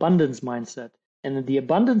into an abundance mindset. And the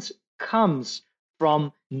abundance comes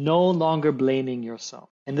from no longer blaming yourself.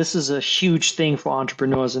 And this is a huge thing for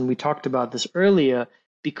entrepreneurs. And we talked about this earlier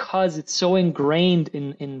because it's so ingrained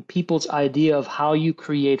in people's idea of how you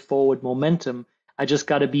create forward momentum. I just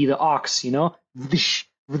got to be the ox,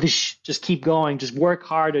 just keep going, just work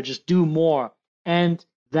harder, just do more. And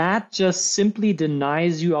that just simply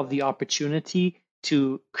denies you of the opportunity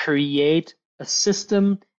to create a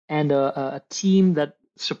system and a team that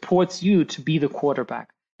supports you to be the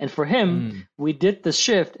quarterback. And for him, we did the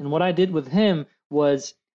shift. And what I did with him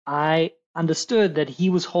was I understood that he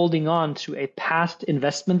was holding on to a past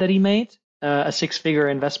investment that he made, a six-figure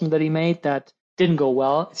investment that he made that didn't go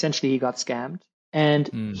well. Essentially, he got scammed.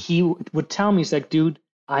 And he would tell me, he's like, dude,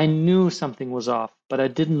 I knew something was off, but I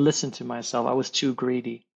didn't listen to myself. I was too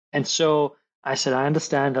greedy. And so I said, I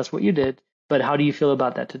understand that's what you did, but how do you feel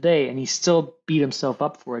about that today? And he still beat himself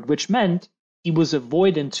up for it, which meant he was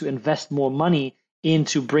avoidant to invest more money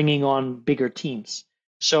into bringing on bigger teams.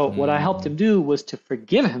 So what I helped him do was to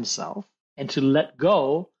forgive himself and to let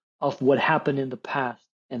go of what happened in the past.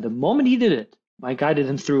 And the moment he did it, I guided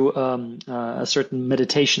him through a certain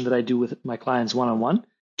meditation that I do with my clients one-on-one.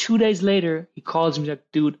 2 days later, he calls me like,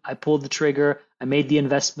 dude, I pulled the trigger. I made the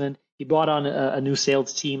investment. He brought on a new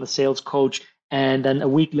sales team, a sales coach. And then a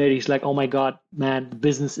week later, he's like, oh my God, man, the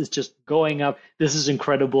business is just going up. This is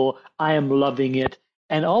incredible. I am loving it.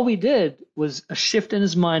 And all we did was a shift in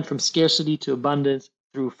his mind from scarcity to abundance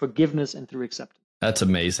through forgiveness and through acceptance. That's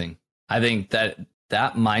amazing. I think that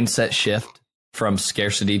mindset shift from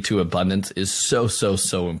scarcity to abundance is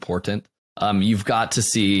so important. You've got to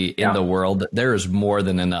see in the world that there is more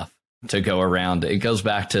than enough to go around. It goes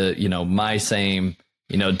back to, my same,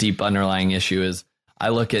 deep underlying issue is I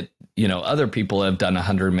look at, other people have done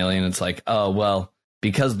 100 million. It's like, oh, well,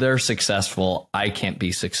 because they're successful, I can't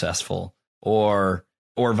be successful, or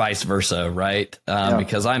vice versa, right?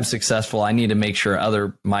 Because I'm successful, I need to make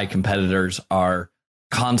sure my competitors are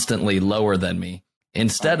constantly lower than me.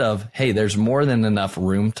 Instead of, hey, there's more than enough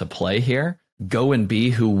room to play here. Go and be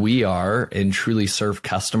who we are and truly serve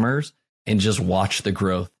customers and just watch the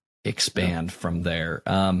growth expand from there.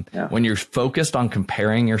 When you're focused on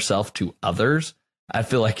comparing yourself to others, I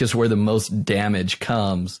feel like is where the most damage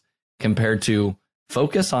comes compared to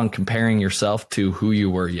focus on comparing yourself to who you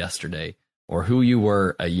were yesterday or who you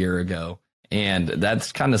were a year ago. And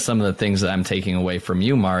that's kind of some of the things that I'm taking away from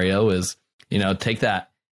you, Mario, is, take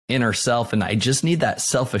that inner self. And I just need that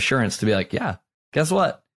self-assurance to be like, yeah, guess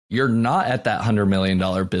what? You're not at that $100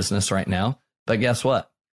 million business right now, but guess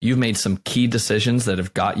what? You've made some key decisions that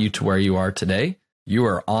have got you to where you are today. You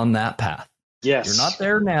are on that path. Yes. You're not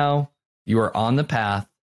there now. You are on the path.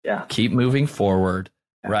 Yeah. Keep moving forward,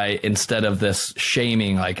 right? Instead of this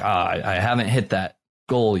shaming, like, I haven't hit that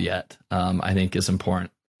goal yet, I think is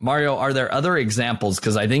important. Mario, are there other examples?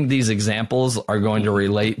 Because I think these examples are going to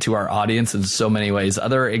relate to our audience in so many ways.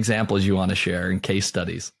 Other examples you want to share in case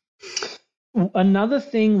studies? Another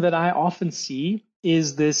thing that I often see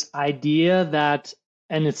is this idea that,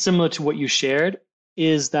 and it's similar to what you shared,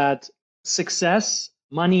 is that success,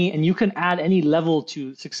 money, and you can add any level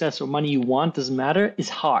to success or money you want, doesn't matter, is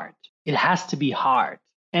hard. It has to be hard.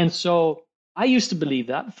 And so I used to believe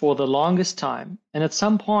that for the longest time. And at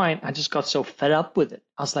some point, I just got so fed up with it.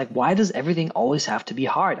 I was like, why does everything always have to be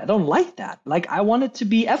hard? I don't like that. Like, I want it to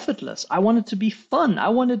be effortless. I want it to be fun. I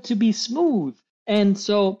want it to be smooth. And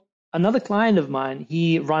so another client of mine,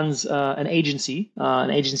 he runs an agency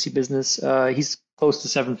business. He's close to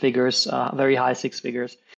 7 figures, very high 6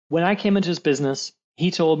 figures. When I came into his business, he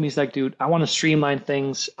told me, he's like, dude, I want to streamline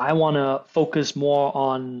things. I want to focus more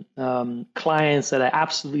on clients that I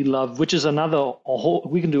absolutely love, which is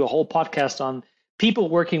we can do a whole podcast on people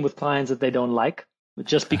working with clients that they don't like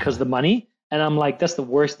just because of the money. And I'm like, that's the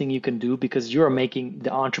worst thing you can do because you're making the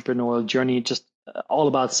entrepreneurial journey just all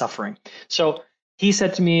about suffering. So he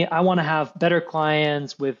said to me, I want to have better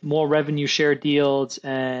clients with more revenue share deals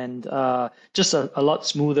and just a lot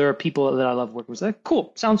smoother people that I love working with. I was like,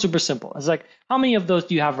 cool, sounds super simple. I was like, how many of those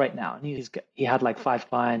do you have right now? And he had like 5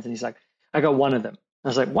 clients and he's like, I got 1 of them. I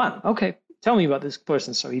was like, 1? Okay, tell me about this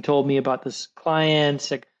person. So he told me about this client,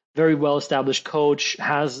 like very well-established coach,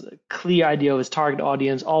 has a clear idea of his target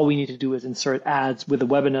audience. All we need to do is insert ads with a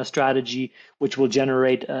webinar strategy, which will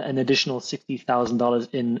generate an additional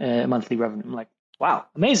 $60,000 in monthly revenue. I'm like, wow,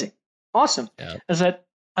 amazing, awesome. Yeah. I said,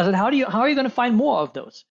 how are you going to find more of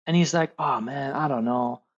those? And he's like, oh man, I don't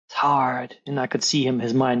know, it's hard. And I could see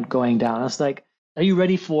his mind going down. I was like, are you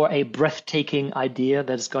ready for a breathtaking idea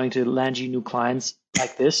that is going to land you new clients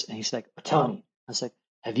like this? And he's like, tell me. I was like,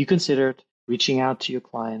 have you considered reaching out to your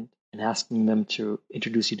client and asking them to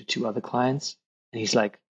introduce you to 2 other clients? And he's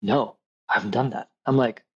like, no, I haven't done that. I'm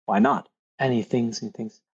like, why not? And he thinks,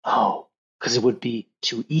 oh, because it would be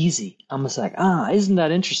too easy. I'm just like, isn't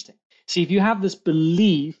that interesting? See, if you have this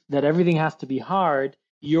belief that everything has to be hard,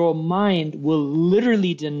 your mind will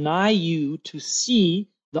literally deny you to see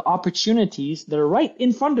the opportunities that are right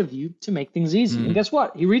in front of you to make things easy. And guess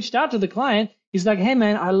what? He reached out to the client. He's like, hey,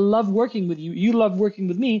 man, I love working with you. You love working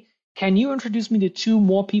with me. Can you introduce me to 2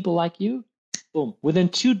 more people like you? Boom. Within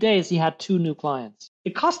 2 days, he had 2 new clients.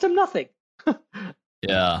 It cost him nothing.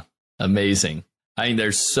 Yeah, amazing. I mean,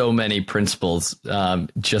 there's so many principles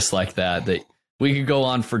just like that we could go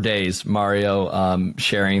on for days, Mario,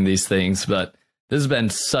 sharing these things. But this has been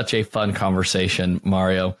such a fun conversation,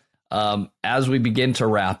 Mario. As we begin to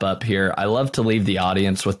wrap up here, I love to leave the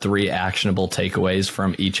audience with 3 actionable takeaways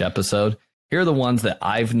from each episode. Here are the ones that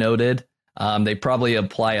I've noted. They probably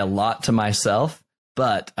apply a lot to myself,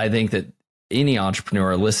 but I think that any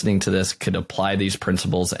entrepreneur listening to this could apply these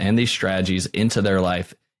principles and these strategies into their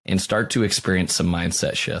life and start to experience some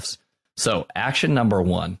mindset shifts. So action number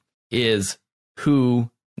 1 is who,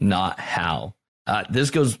 not how. This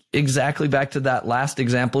goes exactly back to that last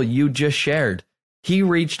example you just shared. He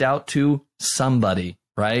reached out to somebody,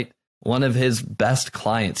 right? One of his best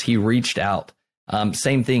clients, he reached out.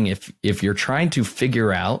 Same thing if you're trying to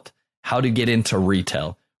figure out how to get into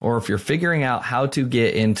retail, or if you're figuring out how to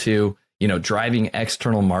get into, driving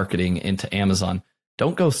external marketing into Amazon,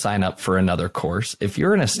 don't go sign up for another course. If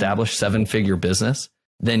you're an established 7-figure business,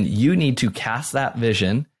 then you need to cast that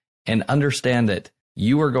vision and understand that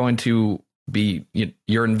you are going to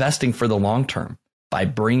you're investing for the long term by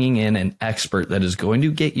bringing in an expert that is going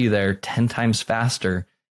to get you there 10 times faster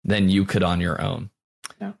than you could on your own.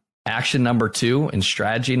 Yeah. Action number 2 and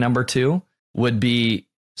strategy number 2 would be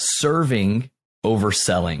serving over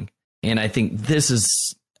selling. And I think this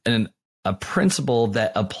is a principle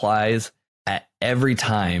that applies at every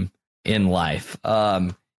time in life.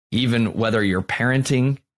 Even whether you're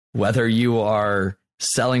parenting, whether you are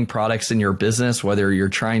selling products in your business, whether you're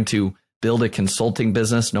trying to build a consulting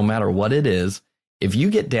business, no matter what it is, if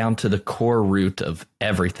you get down to the core root of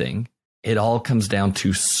everything, it all comes down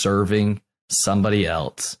to serving somebody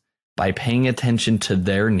else by paying attention to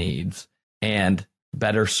their needs and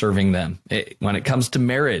better serving them. When it comes to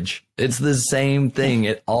marriage, it's the same thing.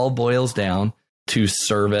 It all boils down to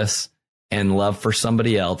service and love for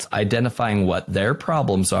somebody else, identifying what their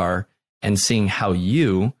problems are and seeing how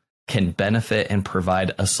you can benefit and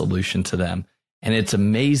provide a solution to them. And it's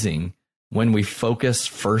amazing when we focus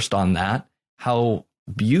first on that, how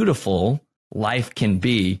beautiful life can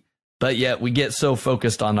be. But yet we get so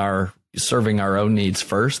focused on serving our own needs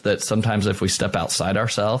first that sometimes if we step outside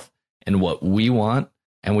ourselves and what we want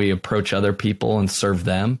and we approach other people and serve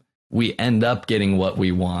them, we end up getting what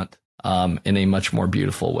we want in a much more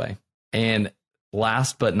beautiful way. And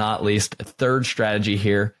last but not least, a third strategy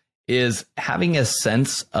here is having a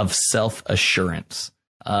sense of self-assurance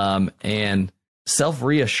and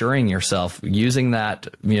self-reassuring yourself, using that,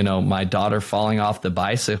 my daughter falling off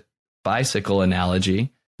the bicycle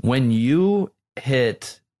analogy. When you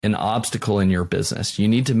hit an obstacle in your business, you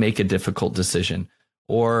need to make a difficult decision,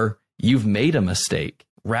 or you've made a mistake.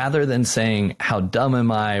 Rather than saying, how dumb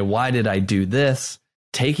am I? Why did I do this?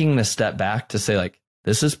 Taking the step back to say,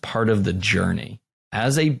 this is part of the journey.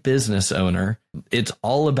 As a business owner, it's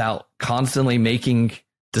all about constantly making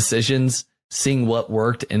decisions, seeing what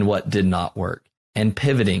worked and what did not work, and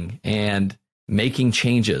pivoting and making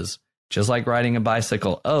changes. Just like riding a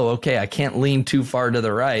bicycle. Oh, okay, I can't lean too far to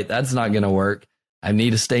the right. That's not going to work. I need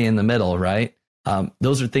to stay in the middle, right?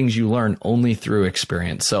 Those are things you learn only through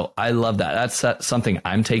experience. So I love that. That's something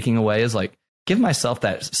I'm taking away is give myself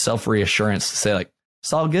that self-reassurance to say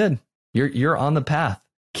it's all good. You're on the path.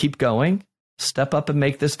 Keep going. Step up and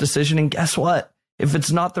make this decision. And guess what? If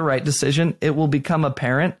it's not the right decision, it will become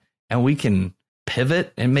apparent and we can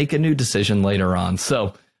pivot and make a new decision later on.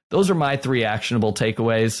 So those are my 3 actionable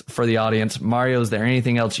takeaways for the audience. Mario, is there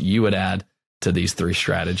anything else you would add to these 3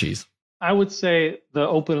 strategies? I would say the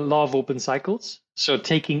law of open cycles. So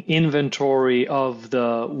taking inventory of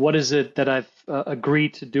what is it that I've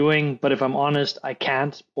agreed to doing, but if I'm honest, I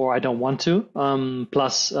can't or I don't want to.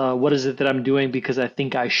 Plus, what is it that I'm doing because I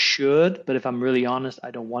think I should, but if I'm really honest,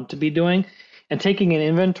 I don't want to be doing. And taking an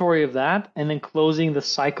inventory of that and then closing the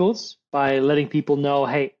cycles by letting people know,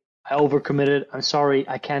 hey, I overcommitted. I'm sorry,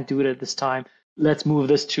 I can't do it at this time. Let's move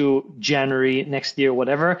this to January next year,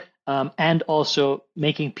 whatever. And also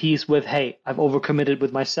making peace with, hey, I've overcommitted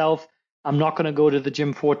with myself. I'm not going to go to the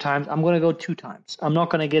gym 4 times. I'm going to go 2 times. I'm not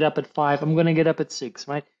going to get up at 5. I'm going to get up at 6,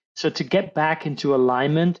 right? So to get back into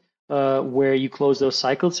alignment where you close those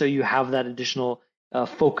cycles, so you have that additional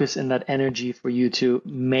focus and that energy for you to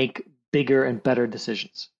make bigger and better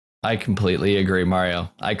decisions. I completely agree,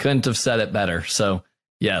 Mario. I couldn't have said it better. So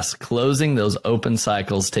yes, closing those open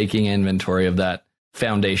cycles, taking inventory of that,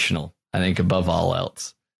 foundational, I think, above all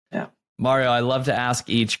else. Yeah. Mario, I love to ask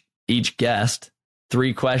each guest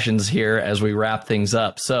 3 questions here as we wrap things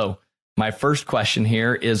up. So my first question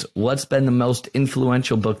here is, what's been the most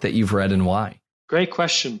influential book that you've read and why? Great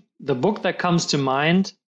question. The book that comes to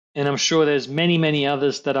mind, and I'm sure there's many, many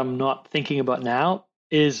others that I'm not thinking about now,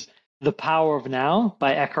 is The Power of Now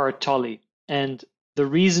by Eckhart Tolle. And the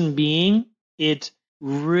reason being, it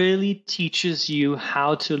really teaches you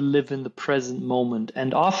how to live in the present moment.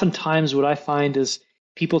 And oftentimes what I find is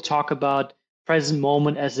people talk about present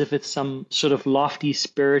moment as if it's some sort of lofty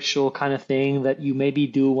spiritual kind of thing that you maybe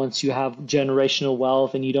do once you have generational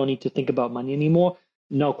wealth and you don't need to think about money anymore.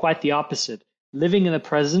 No, quite the opposite. Living in the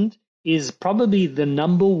present is probably the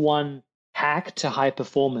number one hack to high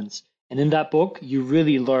performance. And in that book, you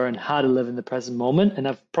really learn how to live in the present moment. And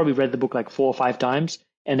I've probably read the book like 4 or 5 times.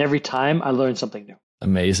 And every time I learn something new.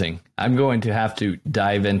 Amazing. I'm going to have to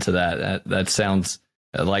dive into that. That sounds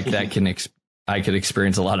like that I could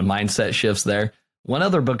experience a lot of mindset shifts there. One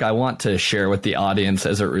other book I want to share with the audience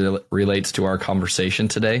as it relates to our conversation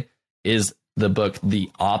today is the book, The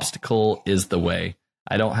Obstacle is the Way.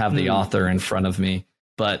 I don't have the author in front of me,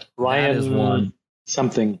 but Ryan that is one.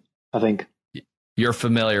 Something, I think. You're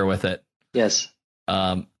familiar with it. Yes.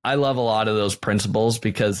 I love a lot of those principles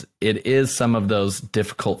because it is some of those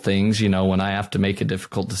difficult things, when I have to make a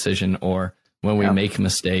difficult decision or when we make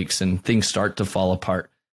mistakes and things start to fall apart.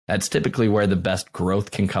 That's typically where the best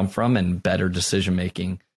growth can come from and better decision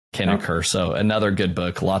making can occur. So another good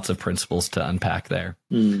book, lots of principles to unpack there.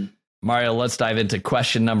 Mario, let's dive into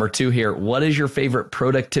question number 2 here. What is your favorite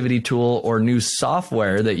productivity tool or new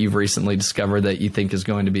software that you've recently discovered that you think is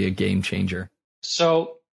going to be a game changer?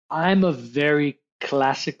 So I'm a very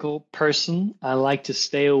classical person. I like to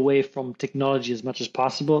stay away from technology as much as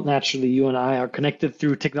possible. Naturally, you and I are connected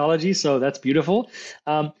through technology, so that's beautiful.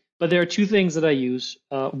 But there are 2 things that I use.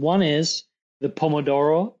 One is the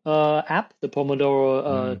Pomodoro app, the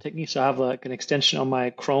Pomodoro technique. So I have like an extension on my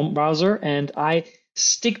Chrome browser, and I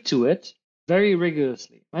stick to it very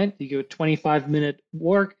rigorously, right? You go 25-minute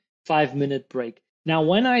work, 5-minute break. Now,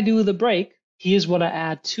 when I do the break, here's what I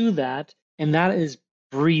add to that, and that is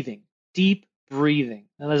breathing, deep breathing.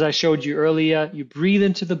 And as I showed you earlier, you breathe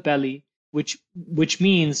into the belly, which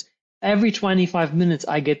means every 25 minutes,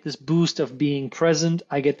 I get this boost of being present.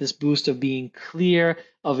 I get this boost of being clear,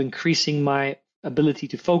 of increasing my ability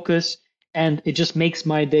to focus. And it just makes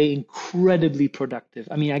my day incredibly productive.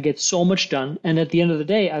 I mean, I get so much done. And at the end of the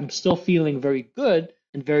day, I'm still feeling very good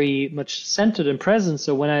and very much centered and present.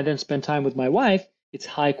 So when I then spend time with my wife, it's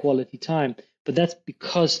high quality time. But that's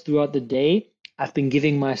because throughout the day, I've been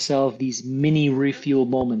giving myself these mini refuel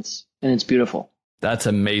moments. And it's beautiful. That's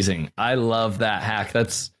amazing. I love that hack.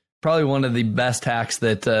 That's probably one of the best hacks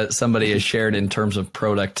that somebody has shared in terms of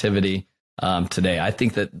productivity today. I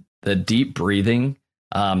think that the deep breathing,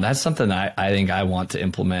 that's something I think I want to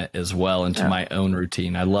implement as well into my own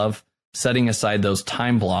routine. I love setting aside those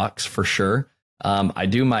time blocks for sure. I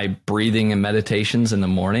do my breathing and meditations in the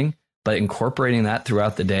morning, but incorporating that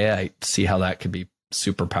throughout the day, I see how that could be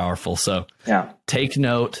super powerful. So take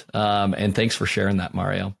note. And thanks for sharing that,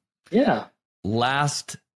 Mario. Yeah.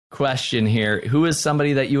 Last question here. Who is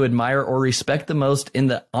somebody that you admire or respect the most in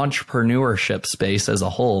the entrepreneurship space as a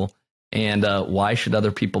whole? And why should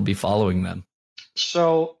other people be following them?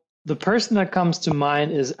 So the person that comes to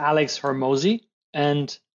mind is Alex Hormozi.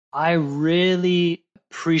 And I really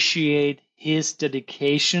appreciate his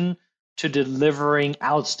dedication to delivering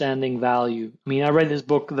outstanding value. I mean, I read his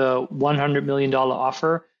book, The $100 Million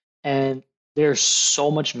Offer, and there's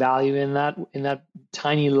so much value in that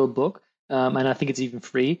tiny little book. And I think it's even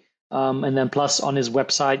free. And then plus on his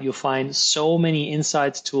website, you'll find so many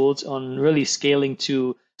insights, tools on really scaling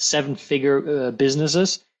to 7-figure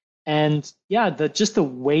businesses. And just the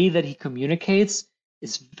way that he communicates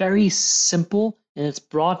is very simple, and it's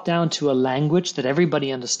brought down to a language that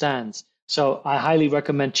everybody understands. So I highly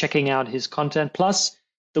recommend checking out his content. Plus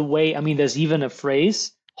the way, there's even a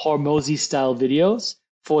phrase, Hormozi style videos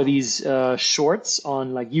for these shorts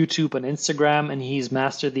on like YouTube and Instagram, and he's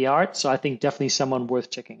mastered the art. So I think definitely someone worth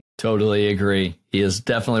checking. Totally agree. He is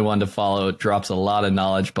definitely one to follow. It drops a lot of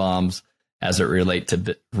knowledge bombs as it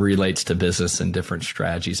relates to business and different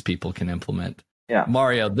strategies people can implement. Yeah.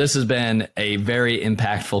 Mario, this has been a very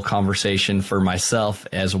impactful conversation for myself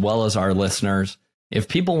as well as our listeners. If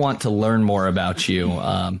people want to learn more about you,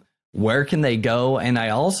 where can they go? And I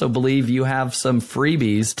also believe you have some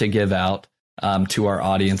freebies to give out to our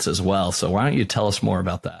audience as well. So why don't you tell us more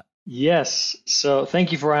about that? Yes. So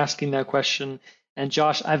thank you for asking that question. And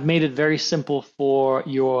Josh, I've made it very simple for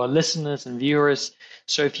your listeners and viewers.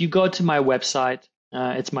 So if you go to my website,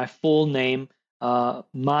 it's my full name,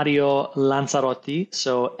 Mario Lanzarotti.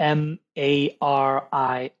 So Mario,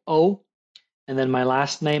 and then my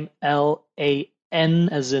last name, LAN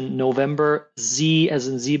as in November, Z as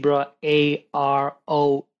in zebra,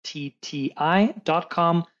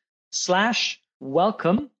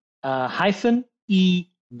 AROTTI.com/welcome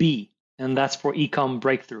 -EB. And that's for Ecomm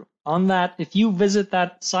Breakthrough. On that, if you visit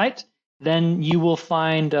that site, then you will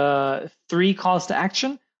find 3 calls to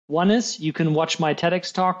action. One is you can watch my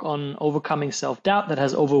TEDx talk on overcoming self-doubt that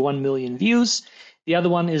has over 1 million views. The other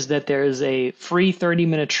one is that there is a free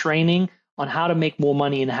 30-minute training on how to make more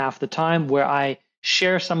money in half the time, where I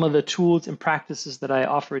share some of the tools and practices that I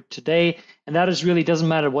offered today. And that is really, doesn't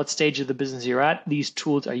matter what stage of the business you're at, these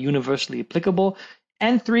tools are universally applicable.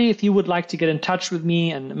 And 3, if you would like to get in touch with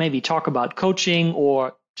me and maybe talk about coaching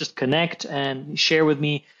or just connect and share with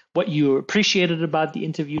me what you appreciated about the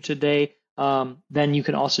interview today, then you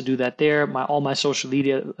can also do that there. All my social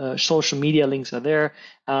media links are there.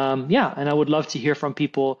 And I would love to hear from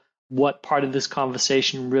people what part of this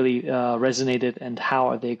conversation really resonated and how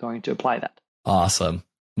are they going to apply that. Awesome.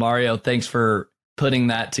 Mario, thanks for putting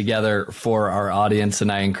that together for our audience. And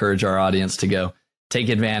I encourage our audience to go take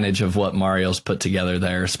advantage of what Mario's put together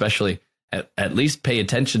there, especially at least pay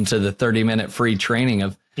attention to the 30-minute free training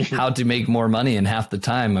of how to make more money in half the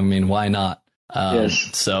time. I mean, why not?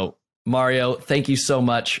 Yes. So Mario, thank you so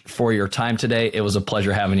much for your time today. It was a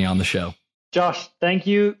pleasure having you on the show. Josh, thank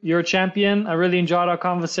you. You're a champion. I really enjoyed our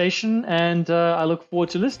conversation, and I look forward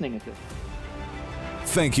to listening to it.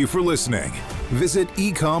 Thank you for listening. Visit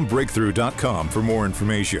ecommbreakthrough.com for more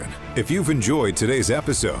information. If you've enjoyed today's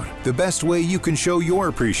episode, the best way you can show your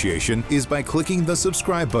appreciation is by clicking the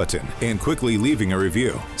subscribe button and quickly leaving a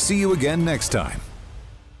review. See you again next time.